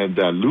saturated and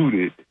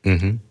diluted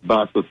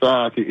by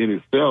society in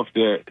itself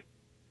that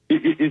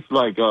it's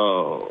like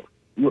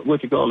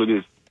what you call it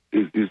is.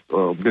 It's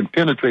been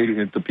penetrated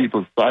into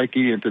people's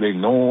psyche, into their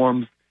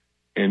norms,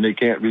 and they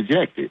can't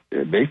reject it.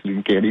 They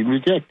basically can't even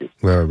reject it.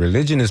 Well,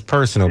 religion is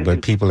personal,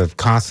 but people have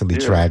constantly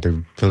tried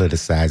to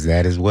politicize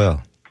that as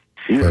well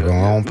for their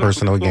own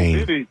personal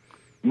gain.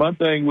 My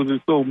thing was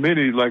there's so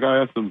many, like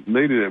I asked the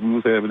lady that we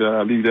was having,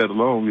 I leave that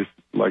alone. It's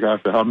like I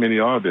said, how many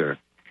are there?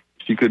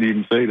 She couldn't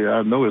even say that.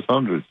 I know it's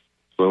hundreds.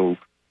 So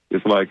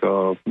it's like,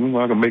 I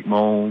can make my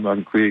own, I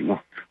can create one,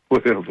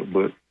 whatever.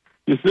 But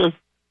it's just,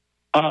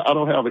 I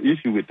don't have an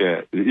issue with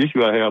that. The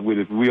issue I have with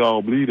it is we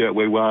all believe that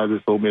way. Why is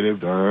there so many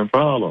darn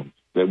problems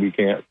that we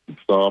can't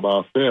solve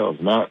ourselves,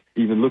 not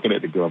even looking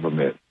at the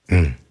government?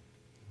 Okay.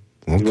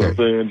 You know what I'm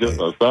saying? Just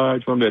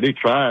aside from that, they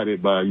tried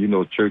it by,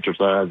 church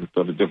size and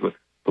stuff, different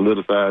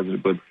politicizing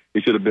it, but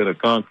it should have been a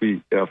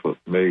concrete effort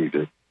made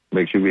to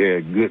make sure we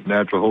had good,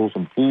 natural,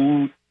 wholesome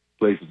food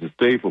places to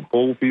stay for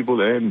poor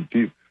people and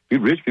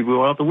rich people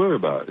don't have to worry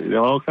about it.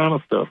 All kind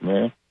of stuff,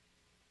 man.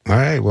 All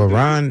right. Well,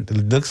 Ron,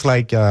 it looks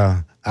like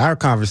our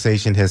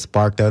conversation has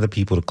sparked other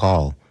people to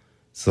call.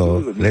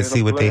 So Good, let's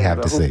see what they have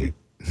to say.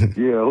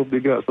 Yeah, I hope they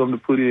got something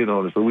to put in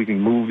on it so we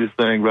can move this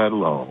thing right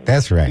along.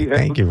 That's right.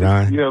 Thank you,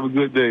 Ron. You have a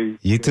good day.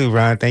 You too,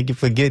 Ron. Thank you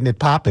for getting it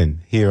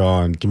popping here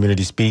on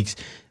Community Speaks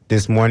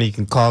this morning. You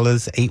can call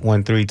us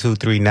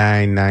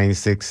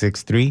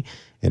 813-239-9663.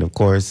 And, of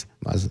course,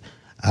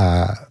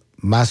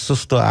 my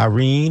sister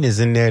Irene is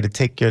in there to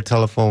take your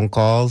telephone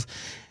calls.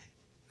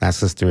 My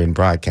sister in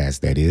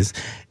broadcast, that is.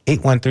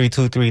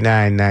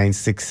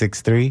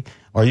 813-239-9663.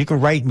 Or you can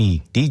write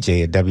me,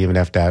 DJ at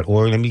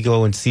WMNF.org. Let me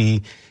go and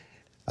see,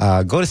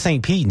 go to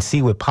St. Pete and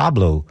see what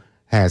Pablo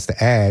has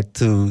to add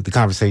to the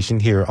conversation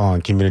here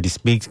on Community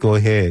Speaks. Go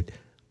ahead,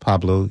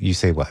 Pablo. You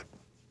say what?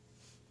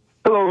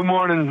 Hello, good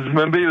morning,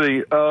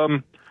 Mambili.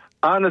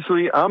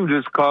 Honestly, I'm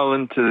just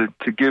calling to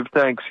give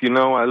thanks. You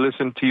know, I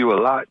listen to you a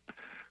lot,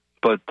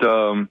 but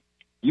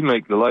you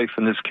make the life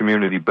in this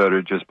community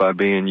better just by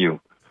being you.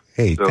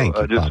 Hey, so thank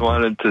you, I just Pablo.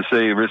 wanted to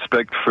say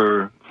respect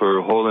for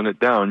holding it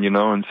down, you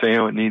know, and saying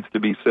what needs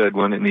to be said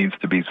when it needs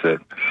to be said.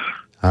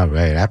 All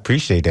right. I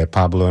appreciate that,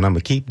 Pablo, and I'm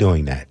going to keep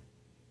doing that.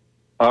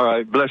 All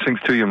right. Blessings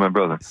to you, my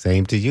brother.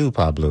 Same to you,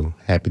 Pablo.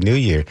 Happy New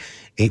Year.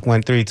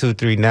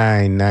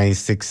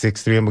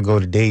 813-239-9663. I'm going to go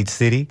to Dade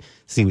City,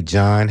 see what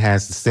John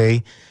has to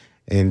say.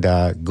 And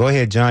go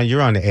ahead, John.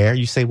 You're on the air.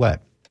 You say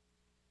what?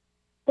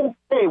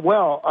 Hey,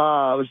 well,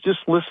 I was just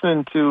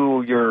listening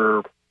to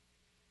your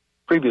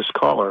previous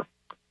caller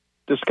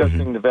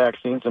discussing the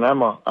vaccines, and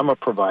I'm a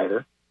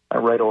provider. I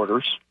write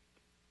orders,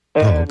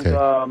 and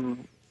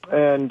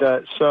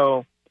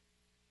so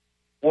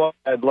what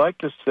I'd like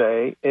to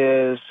say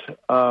is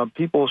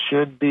people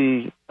should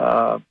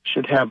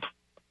have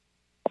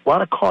a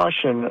lot of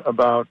caution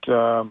about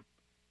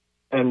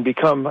and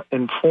become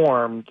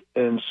informed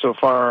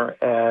insofar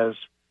as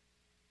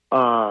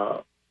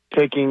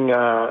taking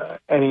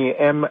any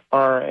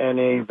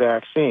mRNA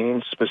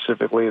vaccines,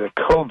 specifically the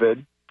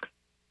COVID.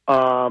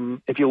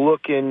 If you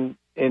look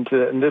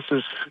into, and this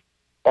is,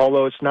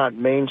 although it's not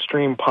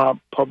mainstream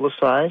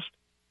publicized,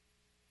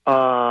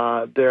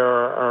 there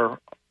are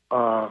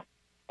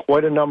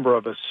quite a number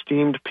of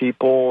esteemed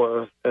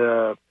people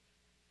in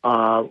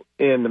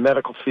the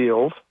medical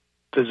field,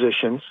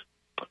 physicians,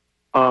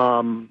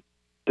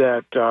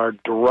 that are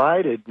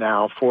derided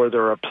now for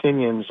their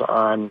opinions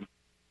on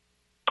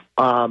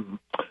the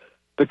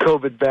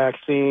COVID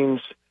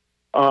vaccines,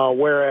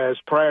 whereas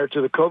prior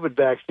to the COVID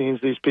vaccines,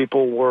 these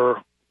people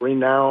were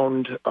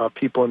renowned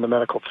people in the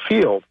medical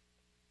field.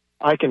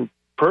 I can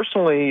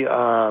personally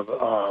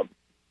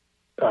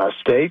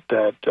state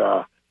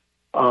that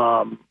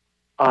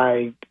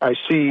I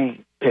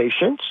see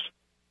patients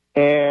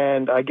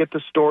and I get the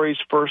stories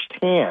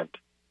firsthand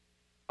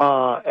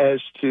as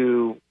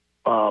to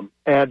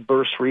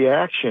adverse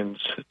reactions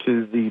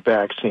to the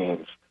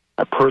vaccines.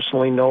 I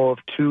personally know of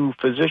two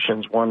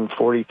physicians, one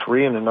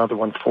 43 and another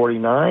one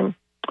 49,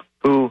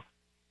 who,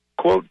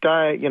 quote,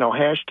 died,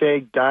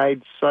 hashtag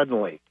died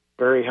suddenly.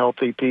 Very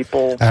healthy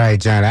people. All right,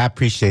 John, I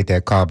appreciate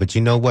that call, but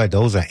you know what?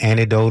 Those are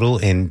anecdotal,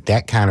 and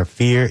that kind of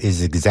fear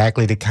is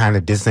exactly the kind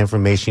of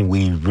disinformation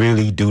we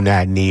really do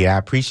not need. I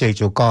appreciate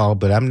your call,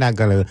 but I'm not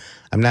going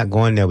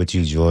there with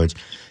you, George.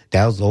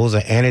 Those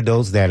are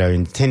anecdotes that are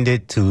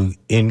intended to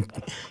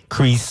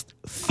increase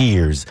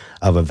fears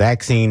of a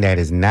vaccine that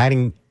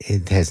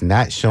it has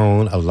not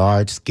shown a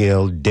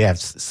large-scale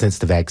deaths since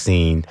the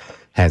vaccine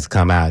has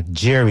come out.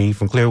 Jerry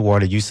from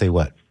Clearwater, you say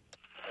what?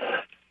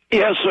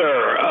 Yes,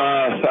 sir.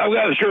 I've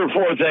got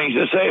four things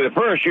to say. The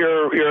first,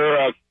 your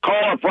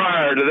caller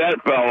prior to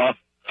that fella,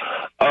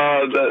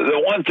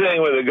 the one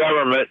thing with the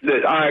government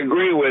that I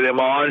agree with him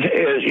on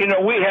is,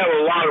 we have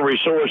a lot of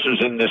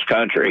resources in this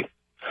country,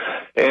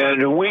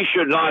 and we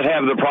should not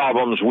have the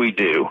problems we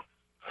do.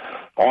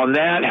 On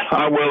that,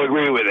 I will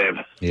agree with him.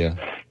 Yeah.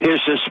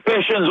 His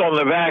suspicions on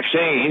the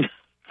vaccine,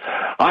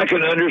 I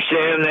can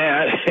understand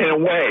that in a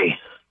way.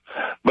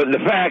 But the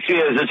fact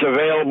is, it's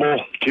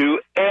available to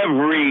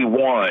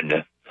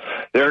everyone.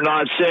 They're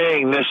not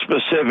saying this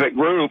specific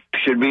group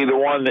should be the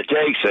one that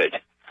takes it.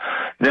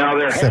 Now,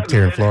 there have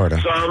been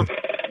some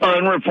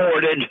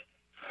unreported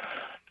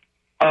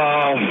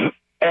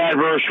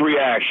adverse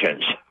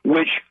reactions,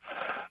 which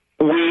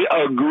we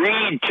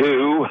agreed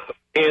to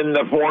in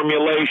the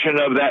formulation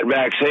of that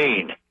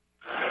vaccine.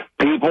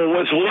 People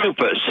with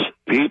lupus,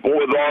 people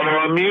with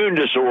autoimmune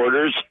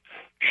disorders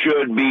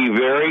should be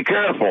very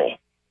careful.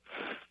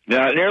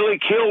 Now, it nearly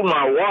killed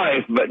my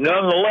wife, but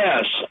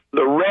nonetheless,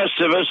 the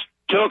rest of us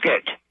took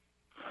it.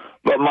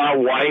 But my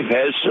wife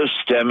has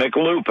systemic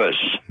lupus.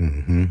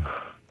 Mm-hmm.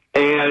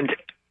 And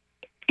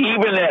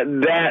even at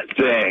that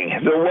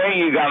thing, the way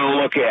you got to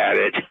look at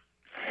it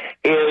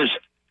is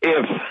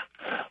if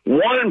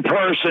one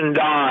person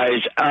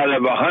dies out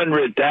of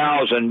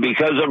 100,000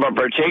 because of a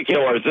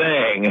particular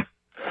thing,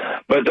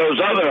 but those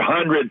other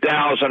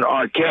 100,000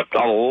 are kept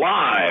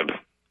alive,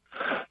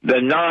 the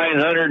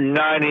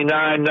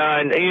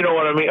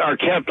 999, are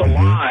kept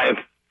alive,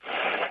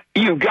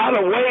 you've got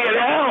to weigh it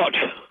out.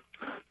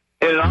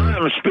 And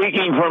I'm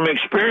speaking from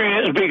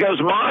experience because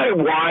my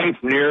wife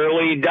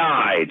nearly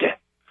died.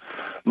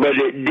 But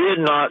it did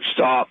not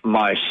stop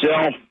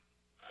myself,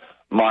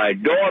 my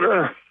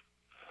daughter,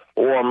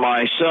 or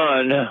my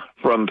son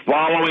from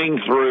following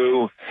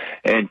through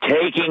and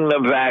taking the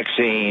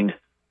vaccine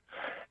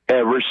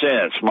ever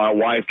since. My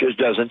wife just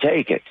doesn't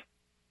take it.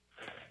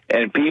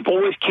 And people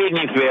with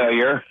kidney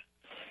failure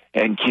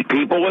and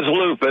people with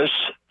lupus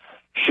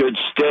should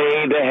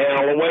stay the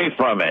hell away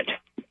from it.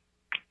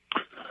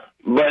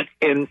 But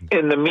in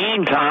the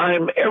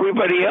meantime,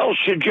 everybody else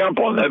should jump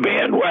on the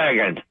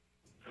bandwagon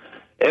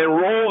and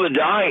roll the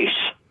dice.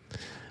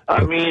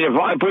 I mean, if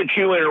I put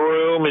you in a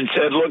room and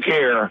said, look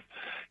here,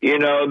 you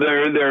know,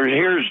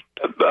 here's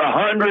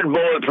 100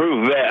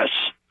 bulletproof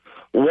vests.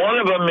 One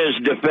of them is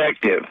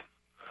defective,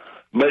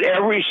 but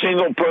every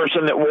single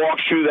person that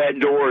walks through that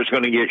door is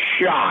going to get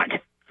shot.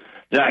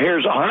 Now,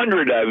 here's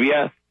 100 of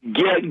you.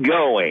 Get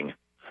going.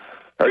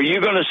 Are you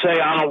going to say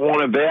I don't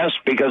want a vest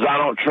because I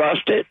don't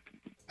trust it?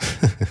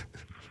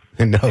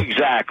 No.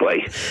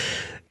 Exactly.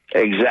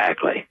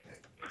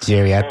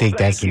 Jerry, I think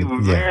thank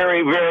you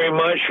very, very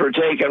much for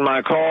taking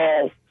my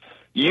call.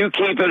 You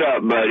keep it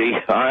up, buddy.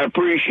 I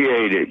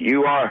appreciate it.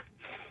 You are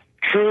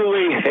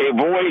truly a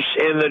voice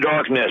in the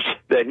darkness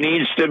that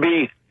needs to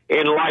be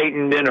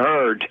enlightened and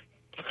heard.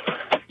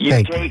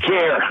 You take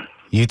care.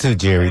 You too,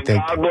 Jerry. And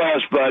God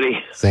bless,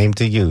 buddy. Same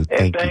to you.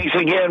 And thanks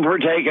again for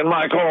taking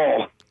my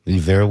call. You're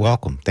very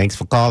welcome. Thanks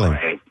for calling.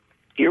 Right.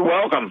 You're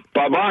welcome.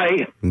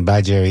 Bye-bye.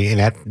 Bye, Jerry.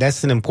 And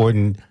that's an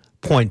important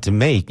point to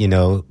make, you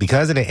know,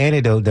 because of the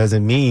antidote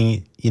doesn't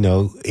mean, you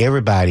know,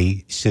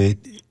 everybody should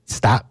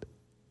stop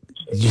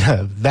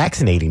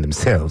vaccinating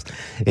themselves.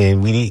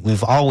 And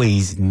we've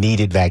always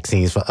needed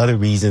vaccines for other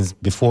reasons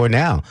before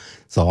now.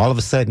 So all of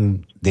a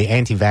sudden, the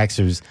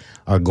anti-vaxxers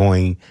are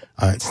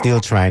still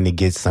trying to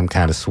get some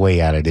kind of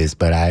sway out of this.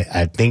 But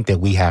I think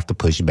that we have to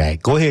push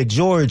back. Go ahead,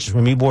 George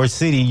from Ybor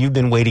City. You've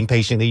been waiting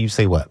patiently. You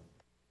say what?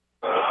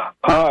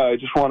 Hi, I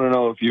just want to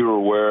know if you were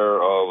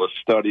aware of a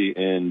study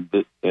in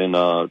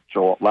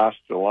last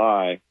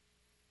July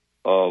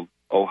of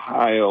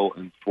Ohio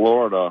and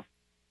Florida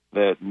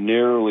that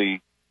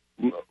nearly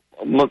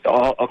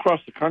across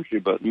the country,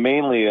 but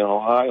mainly in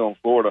Ohio and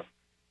Florida,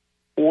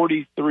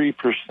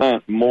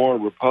 43% more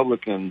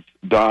Republicans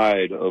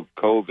died of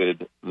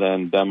COVID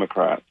than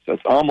Democrats.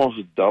 That's almost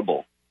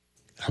double.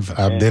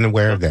 I've been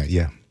aware of that,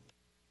 yeah.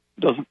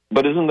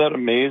 But isn't that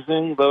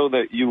amazing, though,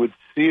 that you would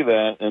see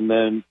that and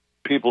then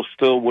people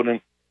still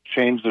wouldn't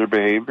change their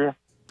behavior?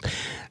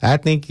 I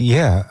think,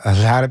 yeah, a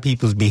lot of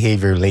people's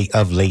behavior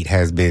of late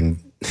has been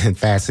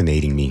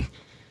fascinating me.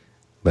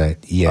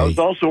 But yeah, I was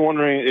also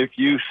wondering if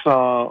you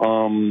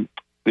saw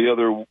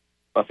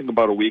I think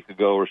about a week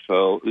ago or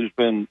so, there's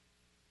been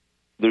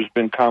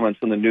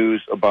comments in the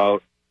news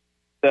about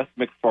Seth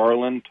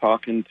MacFarlane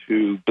talking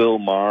to Bill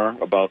Maher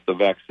about the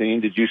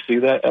vaccine. Did you see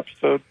that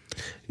episode?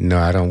 No,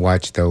 I don't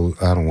watch Bill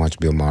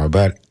Maher,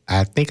 but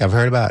I think I've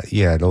heard about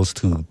those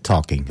two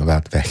talking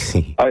about the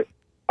vaccine.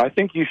 I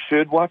think you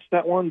should watch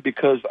that one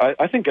because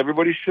I think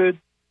everybody should,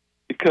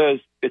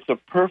 because it's a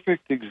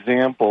perfect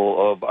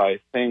example of a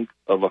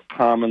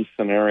common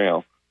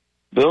scenario.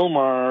 Bill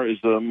Maher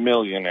is a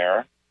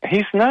millionaire.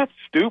 He's not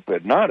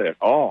stupid, not at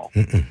all.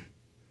 Mm-mm.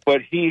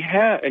 But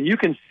and you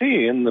can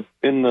see in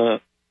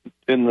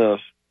the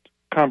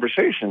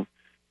conversation,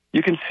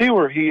 you can see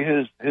where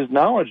his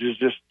knowledge is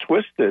just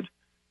twisted.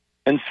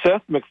 And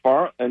Seth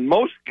MacFarlane, and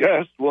most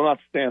guests will not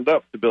stand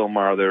up to Bill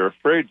Maher. They're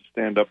afraid to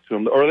stand up to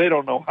him, or they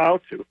don't know how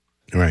to.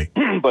 Right.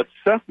 But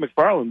Seth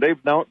MacFarlane,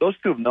 those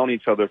two have known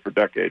each other for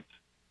decades.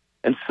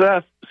 And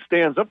Seth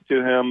stands up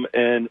to him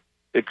and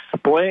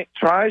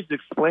tries to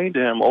explain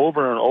to him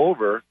over and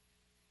over,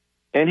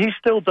 and he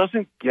still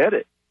doesn't get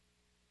it.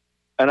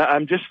 And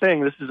I'm just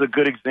saying this is a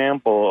good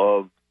example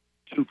of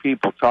two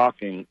people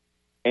talking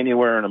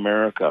anywhere in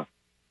America.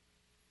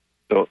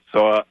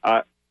 So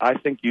I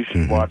think you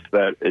should watch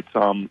that. It's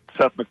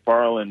Seth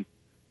MacFarlane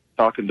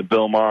talking to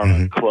Bill Maher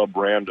on Club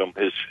Random,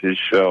 his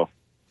show.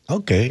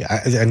 Okay,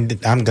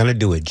 I'm going to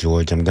do it,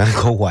 George. I'm going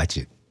to go watch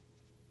it.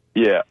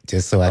 Yeah.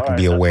 Just so I can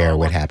be aware of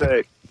what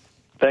happened.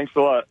 Thanks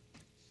a lot.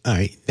 All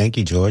right. Thank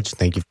you, George.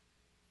 Thank you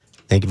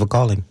for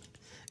calling.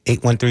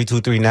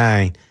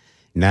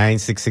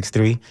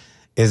 813-239-9663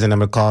 is the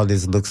number to call.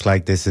 This looks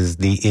like this is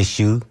the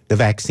issue. The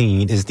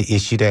vaccine is the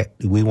issue that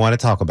we want to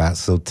talk about.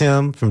 So,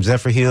 Tim from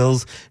Zephyr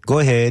Hills, go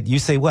ahead. You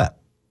say what?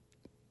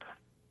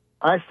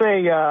 I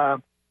say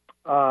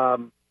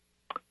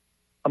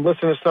I'm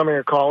listening to some of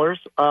your callers.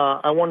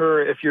 I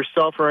wonder if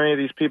yourself or any of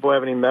these people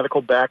have any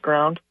medical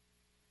background.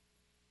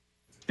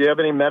 Do you have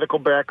any medical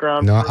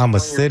background? No, I'm a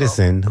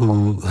citizen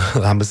who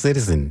has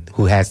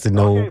to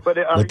know what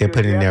they're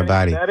putting in their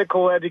body.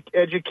 Medical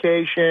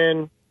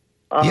education.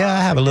 Yeah,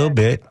 I have a little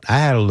bit. I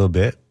had a little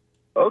bit.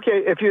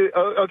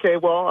 Okay,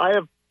 well, I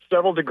have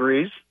several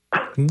degrees.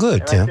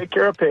 Good, Tim. I take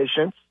care of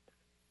patients.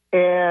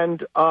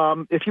 And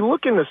if you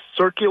look in the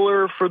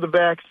circular for the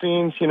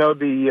vaccines,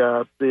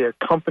 the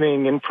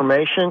accompanying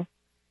information,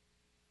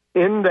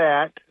 in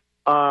that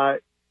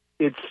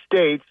it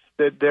states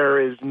that there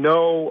is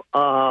no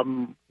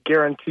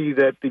guarantee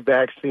that the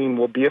vaccine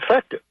will be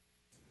effective.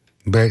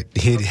 But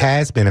it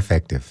has been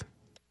effective.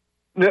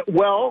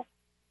 Well,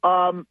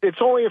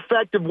 it's only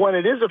effective when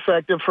it is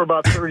effective for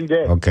about 30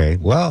 days. Okay,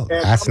 well,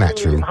 And that's not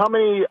true.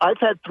 I've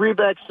had 3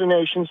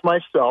 vaccinations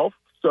myself,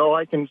 so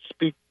I can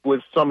speak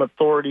with some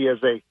authority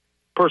as a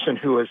person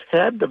who has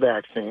had the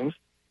vaccines.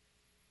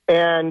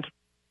 And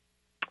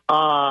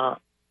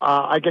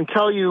I can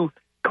tell you,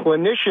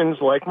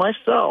 clinicians like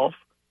myself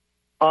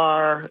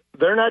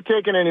they're not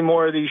taking any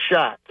more of these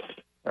shots.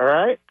 All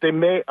right,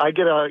 I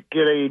get a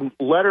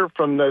letter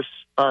from this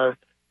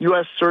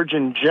U.S.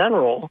 Surgeon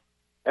General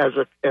as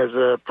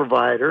a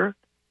provider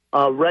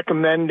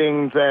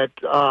recommending that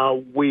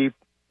we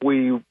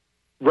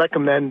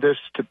recommend this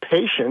to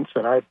patients,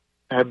 and I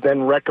have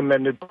been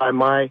recommended by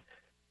my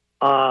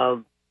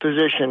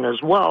physician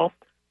as well.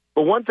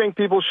 But one thing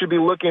people should be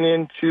looking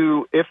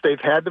into if they've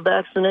had the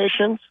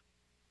vaccinations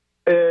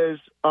is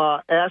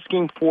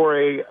asking for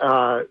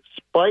a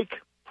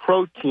spike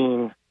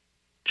protein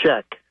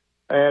check.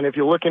 And if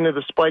you look into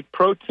the spike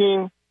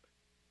protein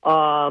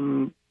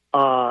online,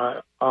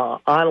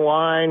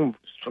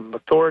 some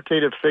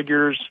authoritative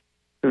figures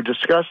who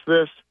discuss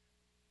this,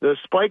 the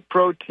spike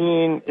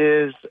protein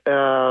is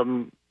a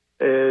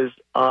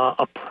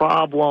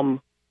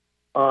problem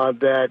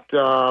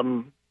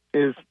that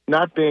is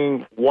not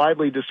being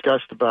widely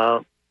discussed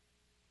about,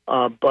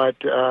 but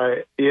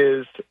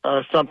is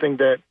something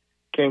that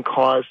can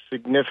cause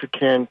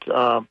significant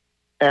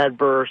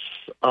adverse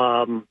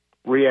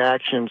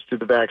reactions to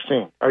the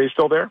vaccine. Are you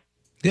still there?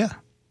 Yeah.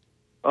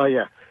 Oh,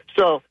 yeah.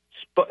 So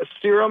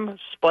serum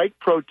spike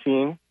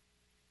protein,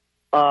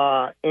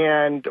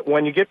 and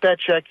when you get that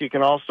check, you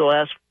can also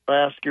ask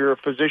your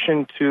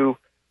physician to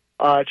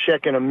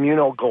check an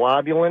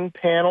immunoglobulin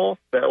panel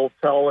that will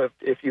tell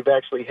if you've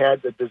actually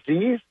had the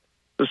disease.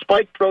 The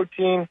spike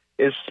protein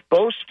is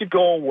supposed to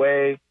go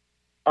away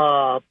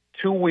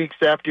 2 weeks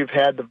after you've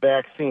had the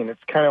vaccine.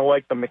 It's kind of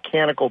like the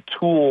mechanical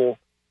tool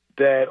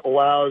that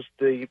allows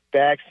the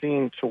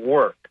vaccine to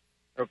work,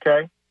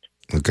 okay?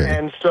 Okay.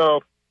 And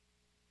so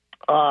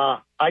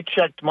I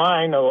checked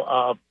mine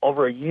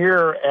over a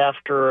year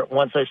after,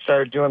 once I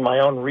started doing my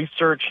own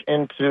research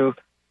into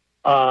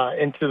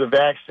the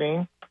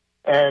vaccine.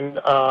 And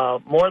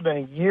more than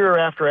a year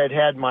after I'd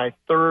had my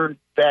 3rd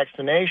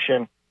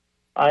vaccination,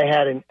 I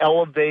had an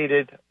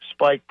elevated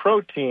spike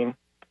protein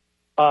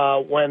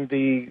when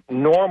the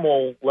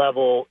normal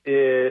level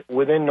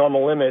within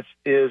normal limits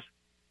is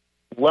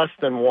less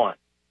than 1.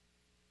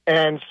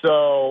 And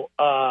so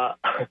I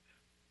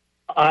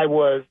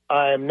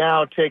am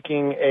now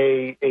taking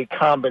a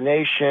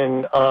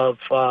combination of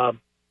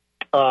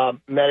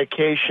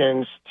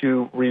medications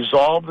to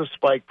resolve the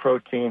spike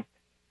protein.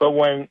 But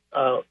when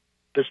the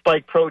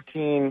spike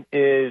protein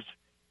is,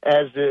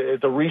 as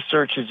the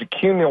research is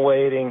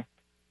accumulating,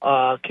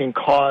 can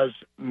cause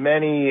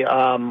many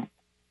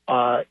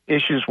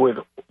issues with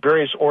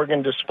various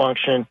organ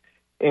dysfunction,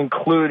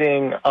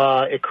 including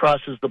it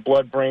crosses the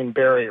blood-brain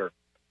barrier.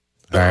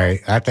 All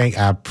right. I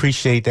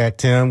appreciate that,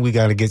 Tim. We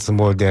got to get some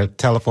more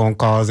telephone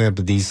calls in,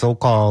 but these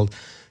so-called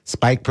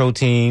spike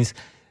proteins,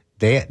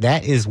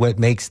 that is what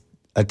makes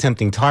a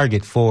tempting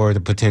target for the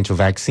potential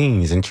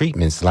vaccines and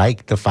treatments,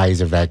 like the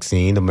Pfizer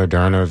vaccine, the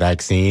Moderna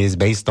vaccine is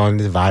based on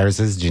the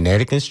virus's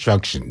genetic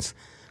instructions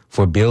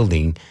for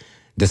building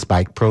the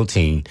spike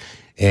protein.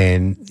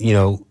 And,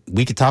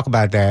 we could talk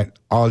about that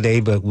all day,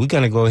 but we're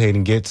going to go ahead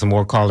and get some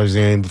more callers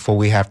in before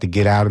we have to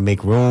get out and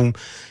make room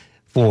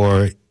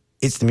for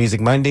It's the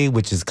Music Monday,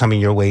 which is coming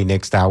your way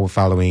next hour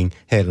following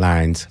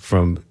headlines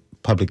from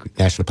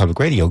National Public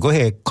Radio. Go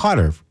ahead,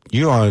 Carter.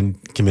 You're on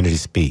Community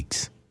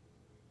Speaks.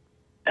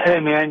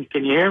 Hey, man,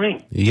 can you hear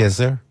me? Yes,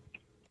 sir.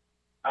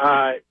 All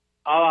right.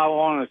 All I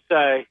want to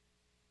say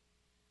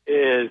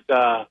is,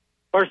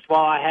 first of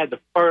all, I had the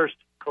first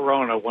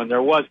corona when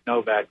there was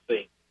no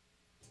vaccine.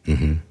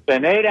 Mm-hmm.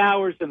 Spent 8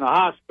 hours in the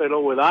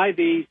hospital with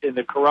IVs in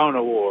the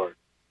corona ward.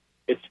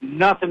 It's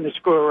nothing to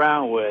screw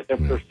around with.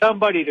 And for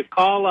somebody to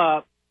call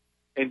up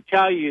and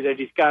tell you that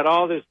he's got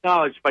all this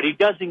knowledge, but he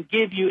doesn't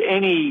give you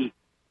any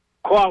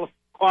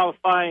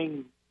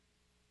qualifying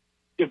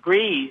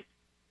degrees,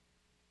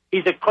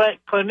 he's a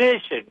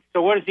clinician.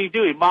 So what does he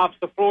do? He mops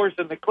the floors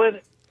in the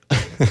clinic.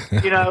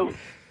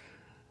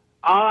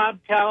 All I'm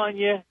telling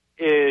you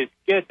is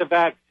get the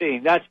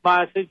vaccine. That's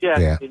my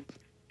suggestion.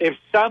 Yeah. If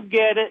some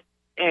get it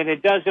and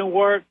it doesn't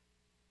work,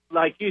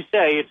 like you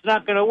say, it's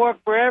not going to work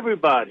for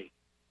everybody.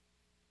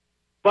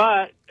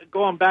 But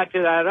going back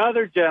to that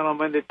other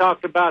gentleman that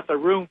talked about the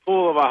room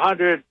full of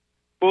 100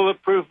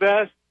 bulletproof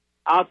vests,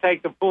 I'll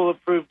take the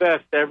bulletproof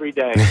vest every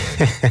day.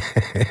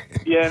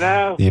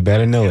 You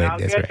better know it. I'll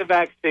That's get right. the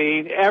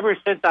vaccine. Ever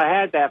since I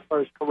had that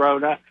first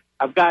corona,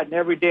 I've gotten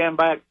every damn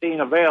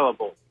vaccine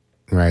available.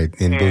 Right,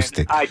 and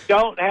boosted. I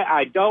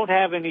don't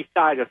have any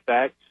side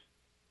effects.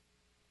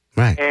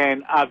 Right.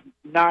 And I've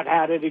not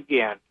had it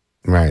again.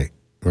 Right.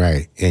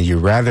 And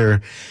you'd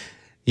rather,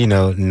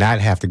 not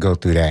have to go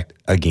through that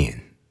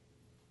again.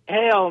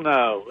 Hell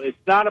no. It's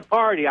not a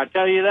party, I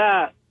tell you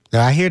that.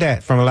 Now, I hear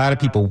that from a lot of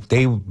people.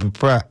 They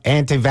were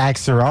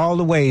anti-vaxxer all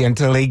the way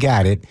until they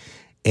got it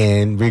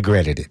and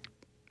regretted it.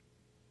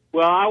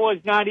 Well, I was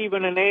not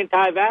even an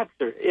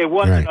anti-vaxxer. It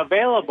wasn't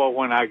available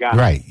when I got it.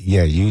 Right.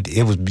 Yeah,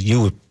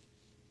 you were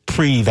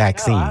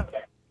pre-vaccine. No,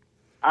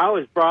 I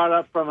was brought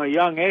up from a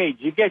young age.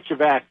 You get your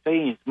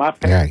vaccines. My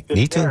parents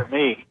took care of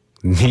me.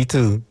 Me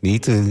too.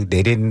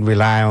 They didn't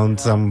rely on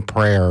some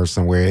prayer or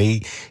somewhere.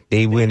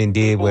 They went and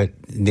did what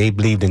they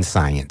believed in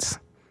science.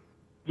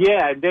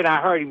 Yeah, and then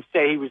I heard him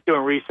say he was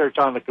doing research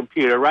on the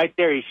computer. Right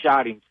there, he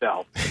shot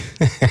himself.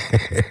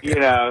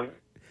 Yeah.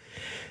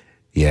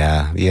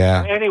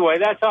 Anyway,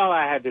 that's all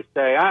I had to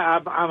say.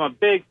 I'm a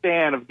big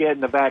fan of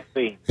getting the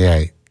vaccine.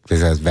 Yeah,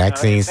 because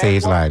vaccine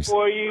saves lives.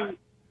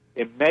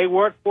 It may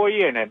work for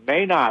you, and it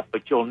may not,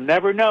 but you'll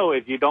never know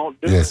if you don't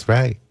do it. That's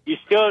right.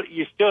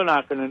 You're still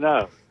not going to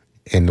know.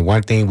 And the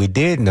one thing we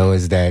did know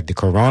is that the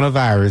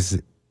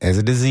coronavirus as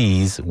a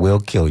disease will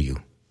kill you.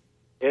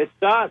 It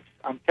sucks.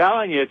 I'm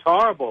telling you, it's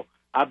horrible.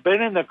 I've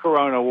been in the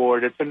corona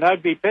ward. It's an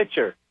ugly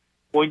picture.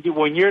 When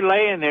you're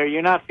laying there,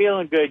 you're not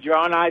feeling good. You're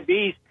on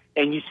IVs,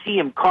 and you see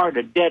him cart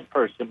a dead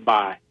person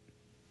by.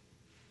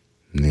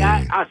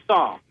 That I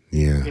saw.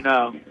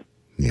 Yeah.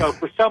 Yeah. So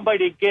for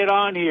somebody to get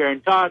on here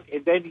and talk,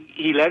 and then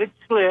he let it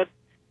slip.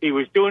 He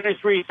was doing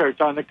his research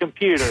on the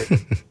computer.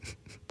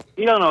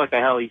 You don't know what the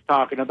hell he's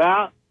talking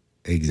about.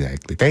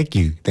 Exactly. Thank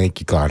you,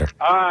 Carter.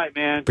 All right,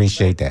 man.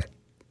 Appreciate that.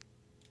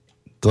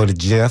 Go to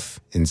Jeff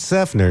and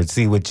Sefner and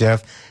see what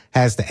Jeff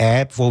has to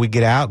add before we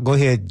get out. Go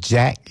ahead,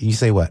 Jack. You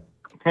say what?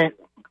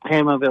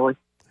 Hey, my Billy.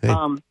 Hey.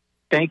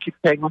 Thank you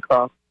for taking my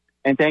call,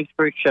 and thanks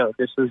for your show.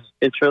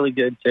 It's really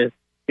good to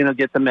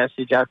get the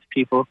message out to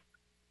people.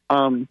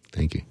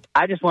 Thank you.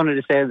 I just wanted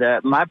to say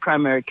that my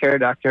primary care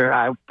doctor,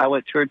 I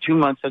went to her 2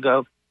 months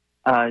ago.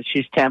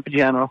 She's Tampa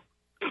General,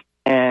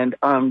 and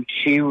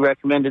she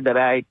recommended that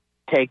I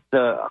take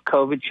the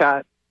COVID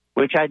shot,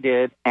 which I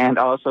did, and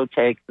also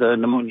take the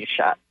pneumonia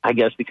shot, I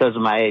guess because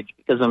of my age,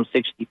 because I'm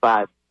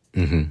 65.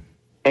 Mm-hmm.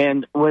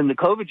 And when the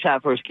COVID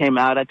shot first came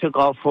out, I took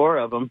all 4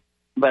 of them,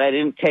 but I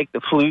didn't take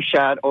the flu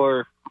shot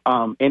or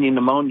any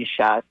pneumonia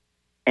shot.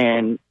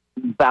 And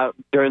about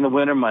during the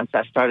winter months,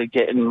 I started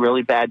getting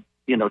really bad,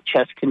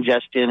 chest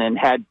congestion, and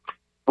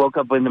woke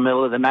up in the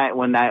middle of the night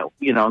one night,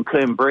 and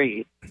couldn't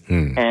breathe,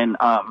 and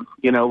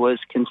was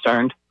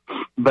concerned.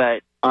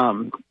 But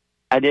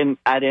I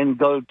didn't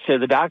go to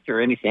the doctor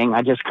or anything.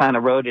 I just kind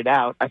of wrote it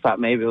out. I thought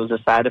maybe it was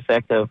a side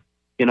effect of,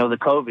 the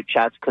COVID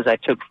shots, because I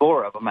took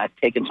 4 of them. I'd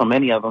taken so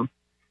many of them.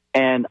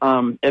 And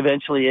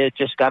eventually it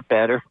just got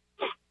better.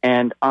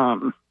 And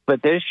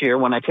but this year,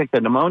 when I took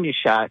the pneumonia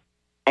shot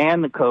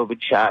and the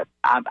COVID shot,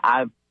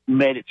 I've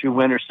made it through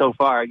winter so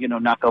far,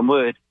 knock on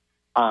wood.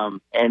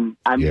 And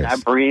I mean, Yes. I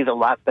breathe a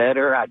lot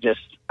better. I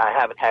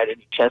haven't had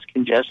any chest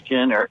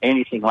congestion or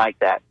anything like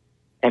that,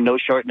 and no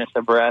shortness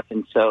of breath.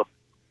 And so,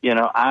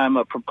 I'm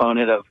a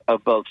proponent of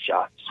both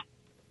shots.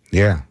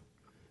 Yeah.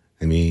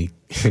 I mean,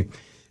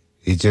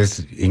 it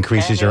just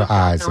increases your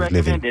odds of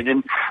living.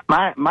 And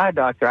my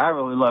doctor, I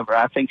really love her.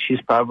 I think she's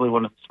probably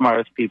one of the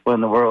smartest people in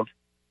the world.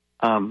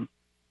 So,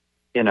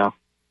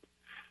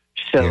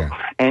 Yeah.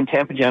 and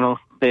Tampa General,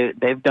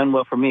 they've done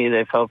well for me.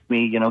 They've helped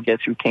me,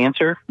 get through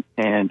cancer,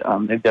 and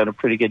they've done a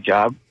pretty good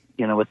job,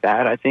 with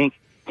that. I think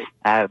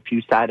I have a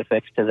few side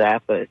effects to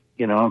that, but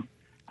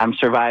I'm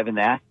surviving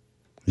that.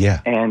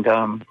 Yeah. And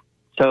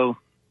so,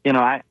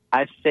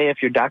 I say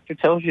if your doctor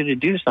tells you to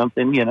do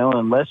something,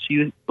 unless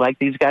you, like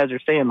these guys are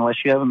saying, unless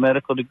you have a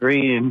medical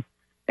degree and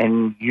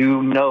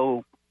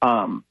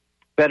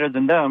better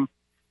than them.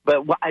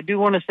 But I do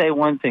want to say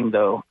one thing,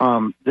 though.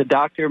 The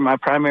doctor, my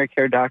primary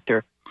care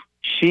doctor,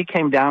 she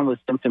came down with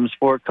symptoms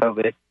for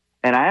COVID.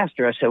 And I asked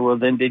her, I said, well,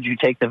 then did you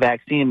take the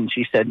vaccine? And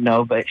she said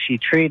no, but she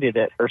treated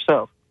it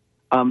herself.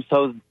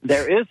 So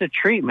there is a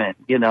treatment,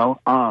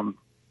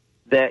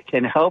 that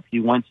can help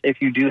you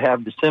if you do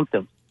have the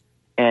symptoms.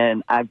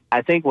 And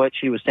I think what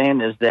she was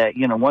saying is that,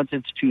 once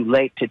it's too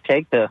late to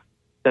take the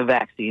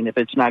vaccine, if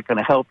it's not going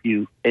to help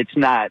you, it's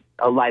not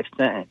a life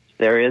sentence.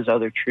 There is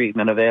other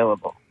treatment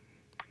available.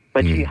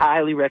 But she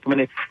highly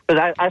recommended,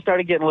 because I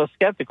started getting a little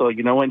skeptical,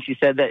 when she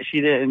said that she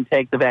didn't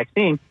take the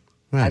vaccine.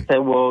 Right. I said,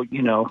 well,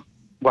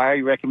 why are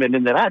you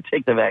recommending that I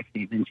take the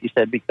vaccine? And she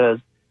said, because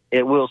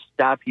it will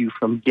stop you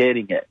from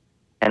getting it.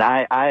 And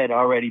I had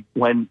already,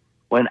 when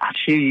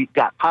she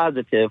got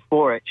positive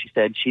for it, she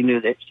said she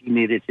knew that she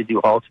needed to do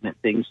alternate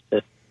things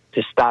to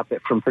stop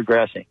it from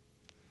progressing.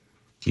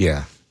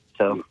 Yeah.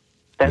 So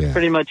that's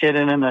pretty much it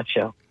in a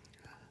nutshell.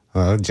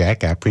 Well,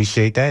 Jack, I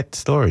appreciate that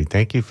story.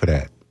 Thank you for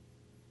that.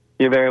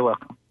 You're very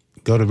welcome.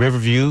 Go to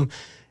Riverview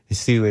and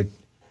see what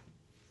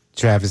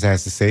Travis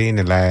has to say in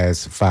the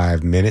last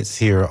 5 minutes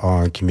here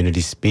on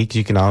Community Speak.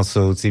 You can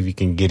also see if you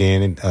can get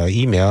in and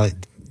email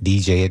at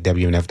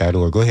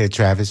dj@WNF.org. Go ahead,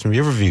 Travis, from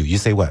Riverview. You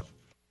say what?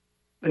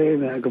 Hey,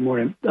 man, good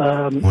morning.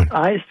 Morning.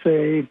 I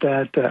say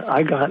that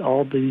I got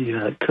all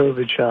the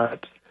COVID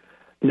shots,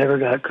 never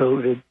got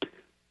COVID.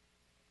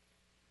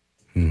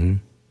 Mm-hmm.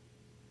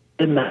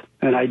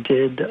 And I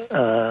did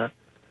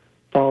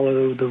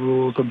follow the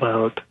rules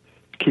about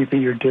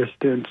keeping your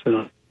distance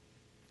and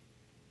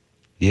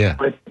Yeah.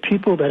 But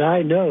people that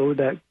I know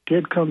that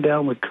did come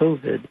down with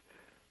COVID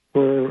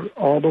were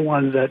all the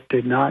ones that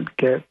did not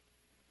get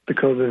the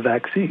COVID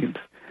vaccines.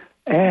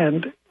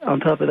 And on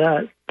top of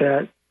that,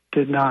 that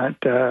did not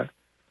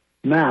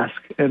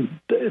mask. And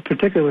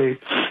particularly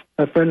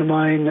a friend of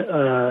mine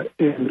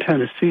in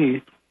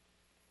Tennessee,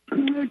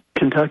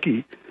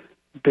 Kentucky,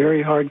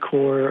 very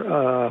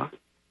hardcore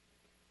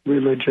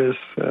religious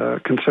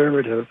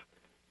conservative.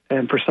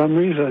 And for some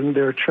reason,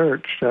 their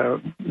church,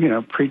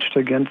 preached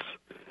against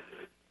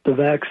the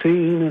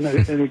vaccine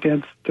and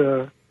against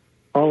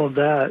all of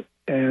that.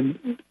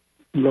 And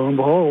lo and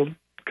behold,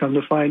 come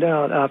to find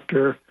out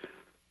after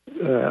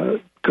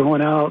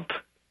going out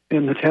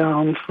in the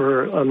town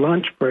for a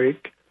lunch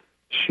break,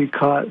 she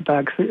caught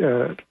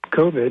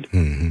COVID,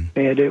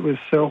 and it was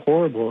so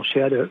horrible. She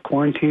had to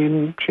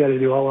quarantine. She had to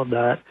do all of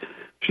that.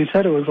 She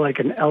said it was like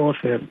an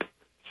elephant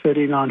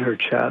sitting on her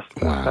chest.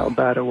 Wow. That's how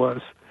bad it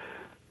was.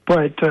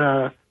 But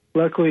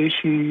luckily,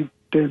 she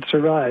did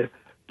survive.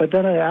 But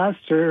then I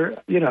asked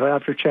her,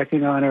 after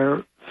checking on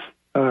her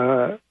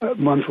a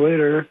month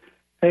later,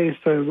 hey,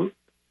 so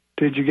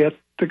did you get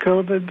the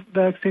COVID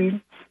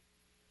vaccine?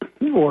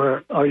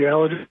 Or are you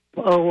eligible?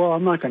 Oh, well,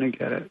 I'm not going to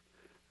get it.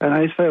 And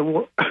I said,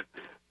 well,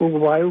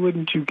 why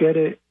wouldn't you get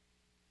it?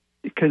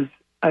 Because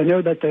I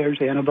know that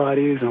there's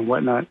antibodies and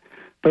whatnot.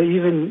 But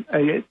even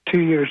 2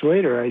 years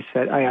later,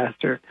 I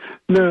asked her,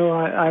 no,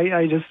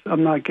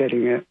 I'm not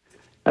getting it.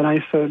 And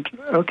I said,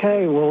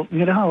 okay, well,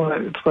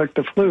 it's like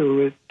the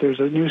flu. There's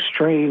a new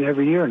strain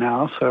every year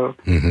now, so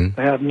they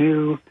have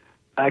new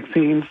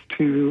vaccines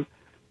to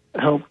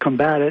help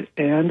combat it.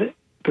 And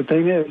the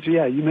thing is,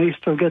 you may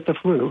still get the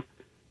flu,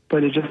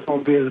 but it just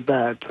won't be as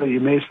bad. So you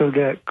may still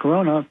get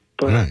corona,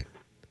 but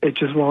it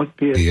just won't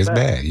be as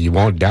bad. You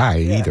won't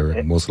die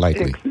either, most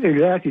likely.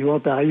 Exactly. You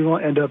won't die. You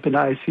won't end up in the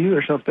ICU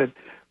or something.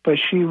 But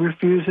she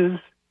refuses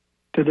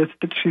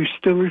she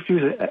still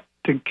refuses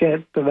to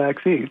get the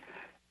vaccine.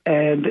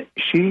 And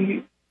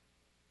she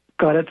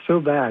got it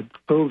so bad,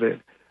 COVID.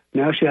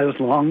 Now she has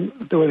long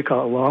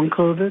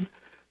COVID.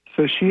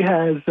 So she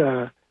has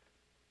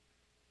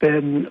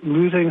been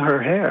losing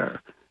her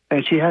hair.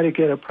 And she had to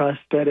get a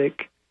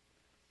prosthetic,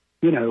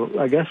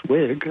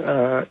 wig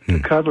to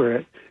cover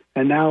it.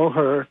 And now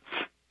her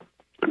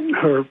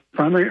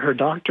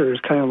doctor is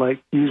kind of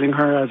like using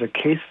her as a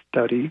case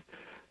study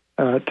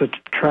to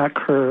track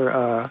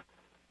her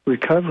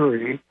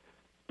recovery.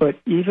 But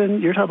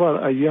even, you're talking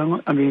about a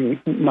young,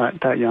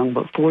 not that young,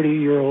 but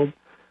 40-year-old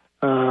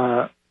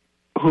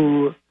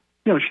who,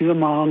 she's a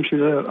mom, she's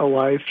a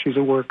wife, she's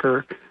a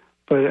worker,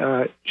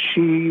 but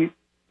she,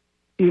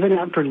 even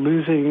after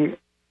losing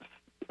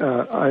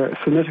a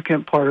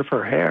significant part of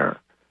her hair,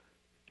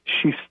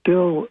 she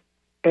still,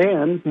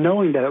 and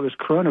knowing that it was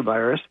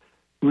coronavirus,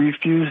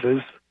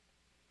 refuses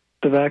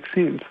the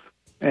vaccines.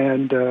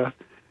 And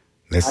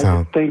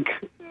I think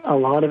a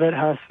lot of it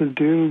has to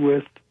do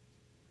with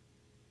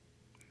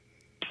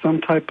some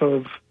type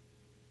of,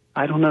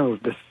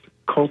 this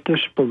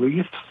cultish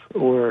beliefs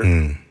or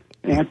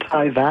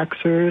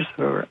anti-vaxxers,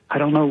 or I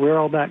don't know where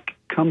all that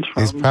comes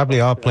from. It's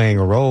probably all playing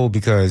a role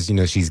because,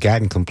 she's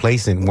gotten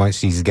complacent once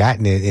she's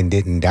gotten it and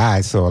didn't die.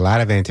 So a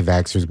lot of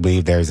anti-vaxxers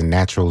believe there's a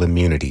natural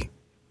immunity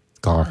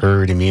called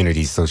herd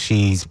immunity. So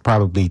she's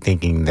probably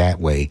thinking that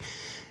way.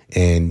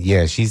 And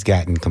she's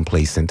gotten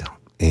complacent,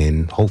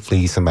 and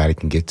hopefully somebody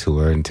can get to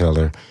her and tell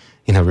her,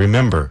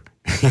 remember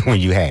when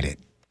you had it.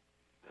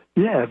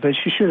 Yeah, but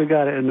she should have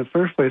got it in the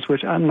first place,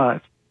 which I'm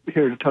not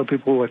here to tell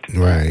people what to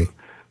do. Right.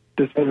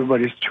 It's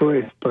everybody's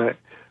choice. But,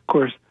 of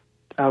course,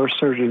 our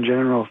Surgeon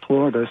General of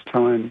Florida is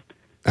telling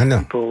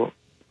people,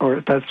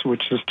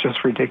 which is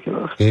just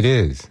ridiculous. It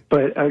is.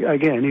 But,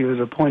 again, he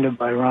was appointed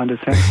by Ron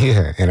DeSantis.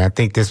 Yeah, and I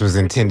think this was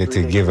intended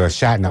to give a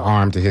shot in the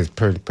arm to his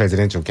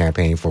presidential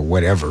campaign for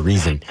whatever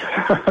reason.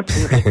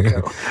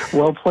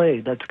 Well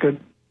played. That's good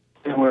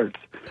words.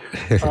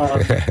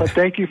 But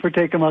thank you for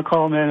taking my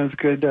call, man. It's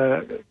good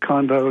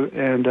convo,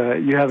 and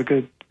you have a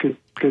good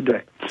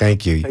day.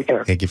 Thank you. Take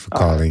care. Thank you for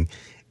calling.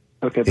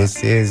 Okay.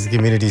 This is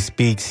Community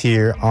Speaks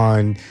here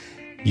on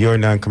your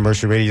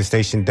non-commercial radio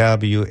station,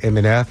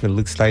 WMNF. It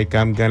looks like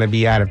I'm going to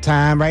be out of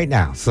time right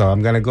now, so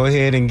I'm going to go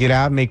ahead and get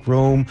out, make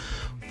room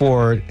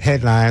for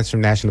headlines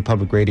from National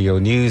Public Radio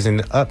News.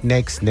 And up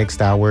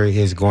next hour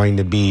is going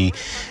to be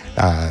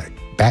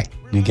back.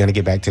 We're going to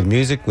get back to the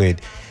music with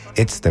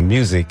It's the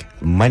Music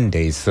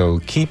Monday. So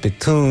keep it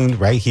tuned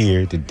right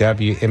here to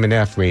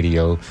WMNF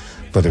Radio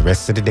for the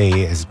rest of the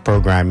day as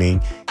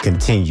programming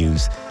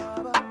continues.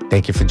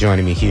 Thank you for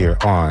joining me here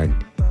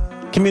on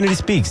Community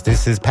Speaks.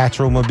 This is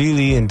Patro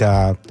Mobili, and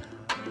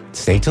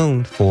stay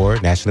tuned for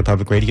National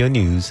Public Radio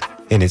News,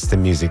 and It's the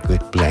Music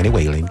with Blaney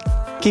Whalen.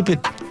 Keep it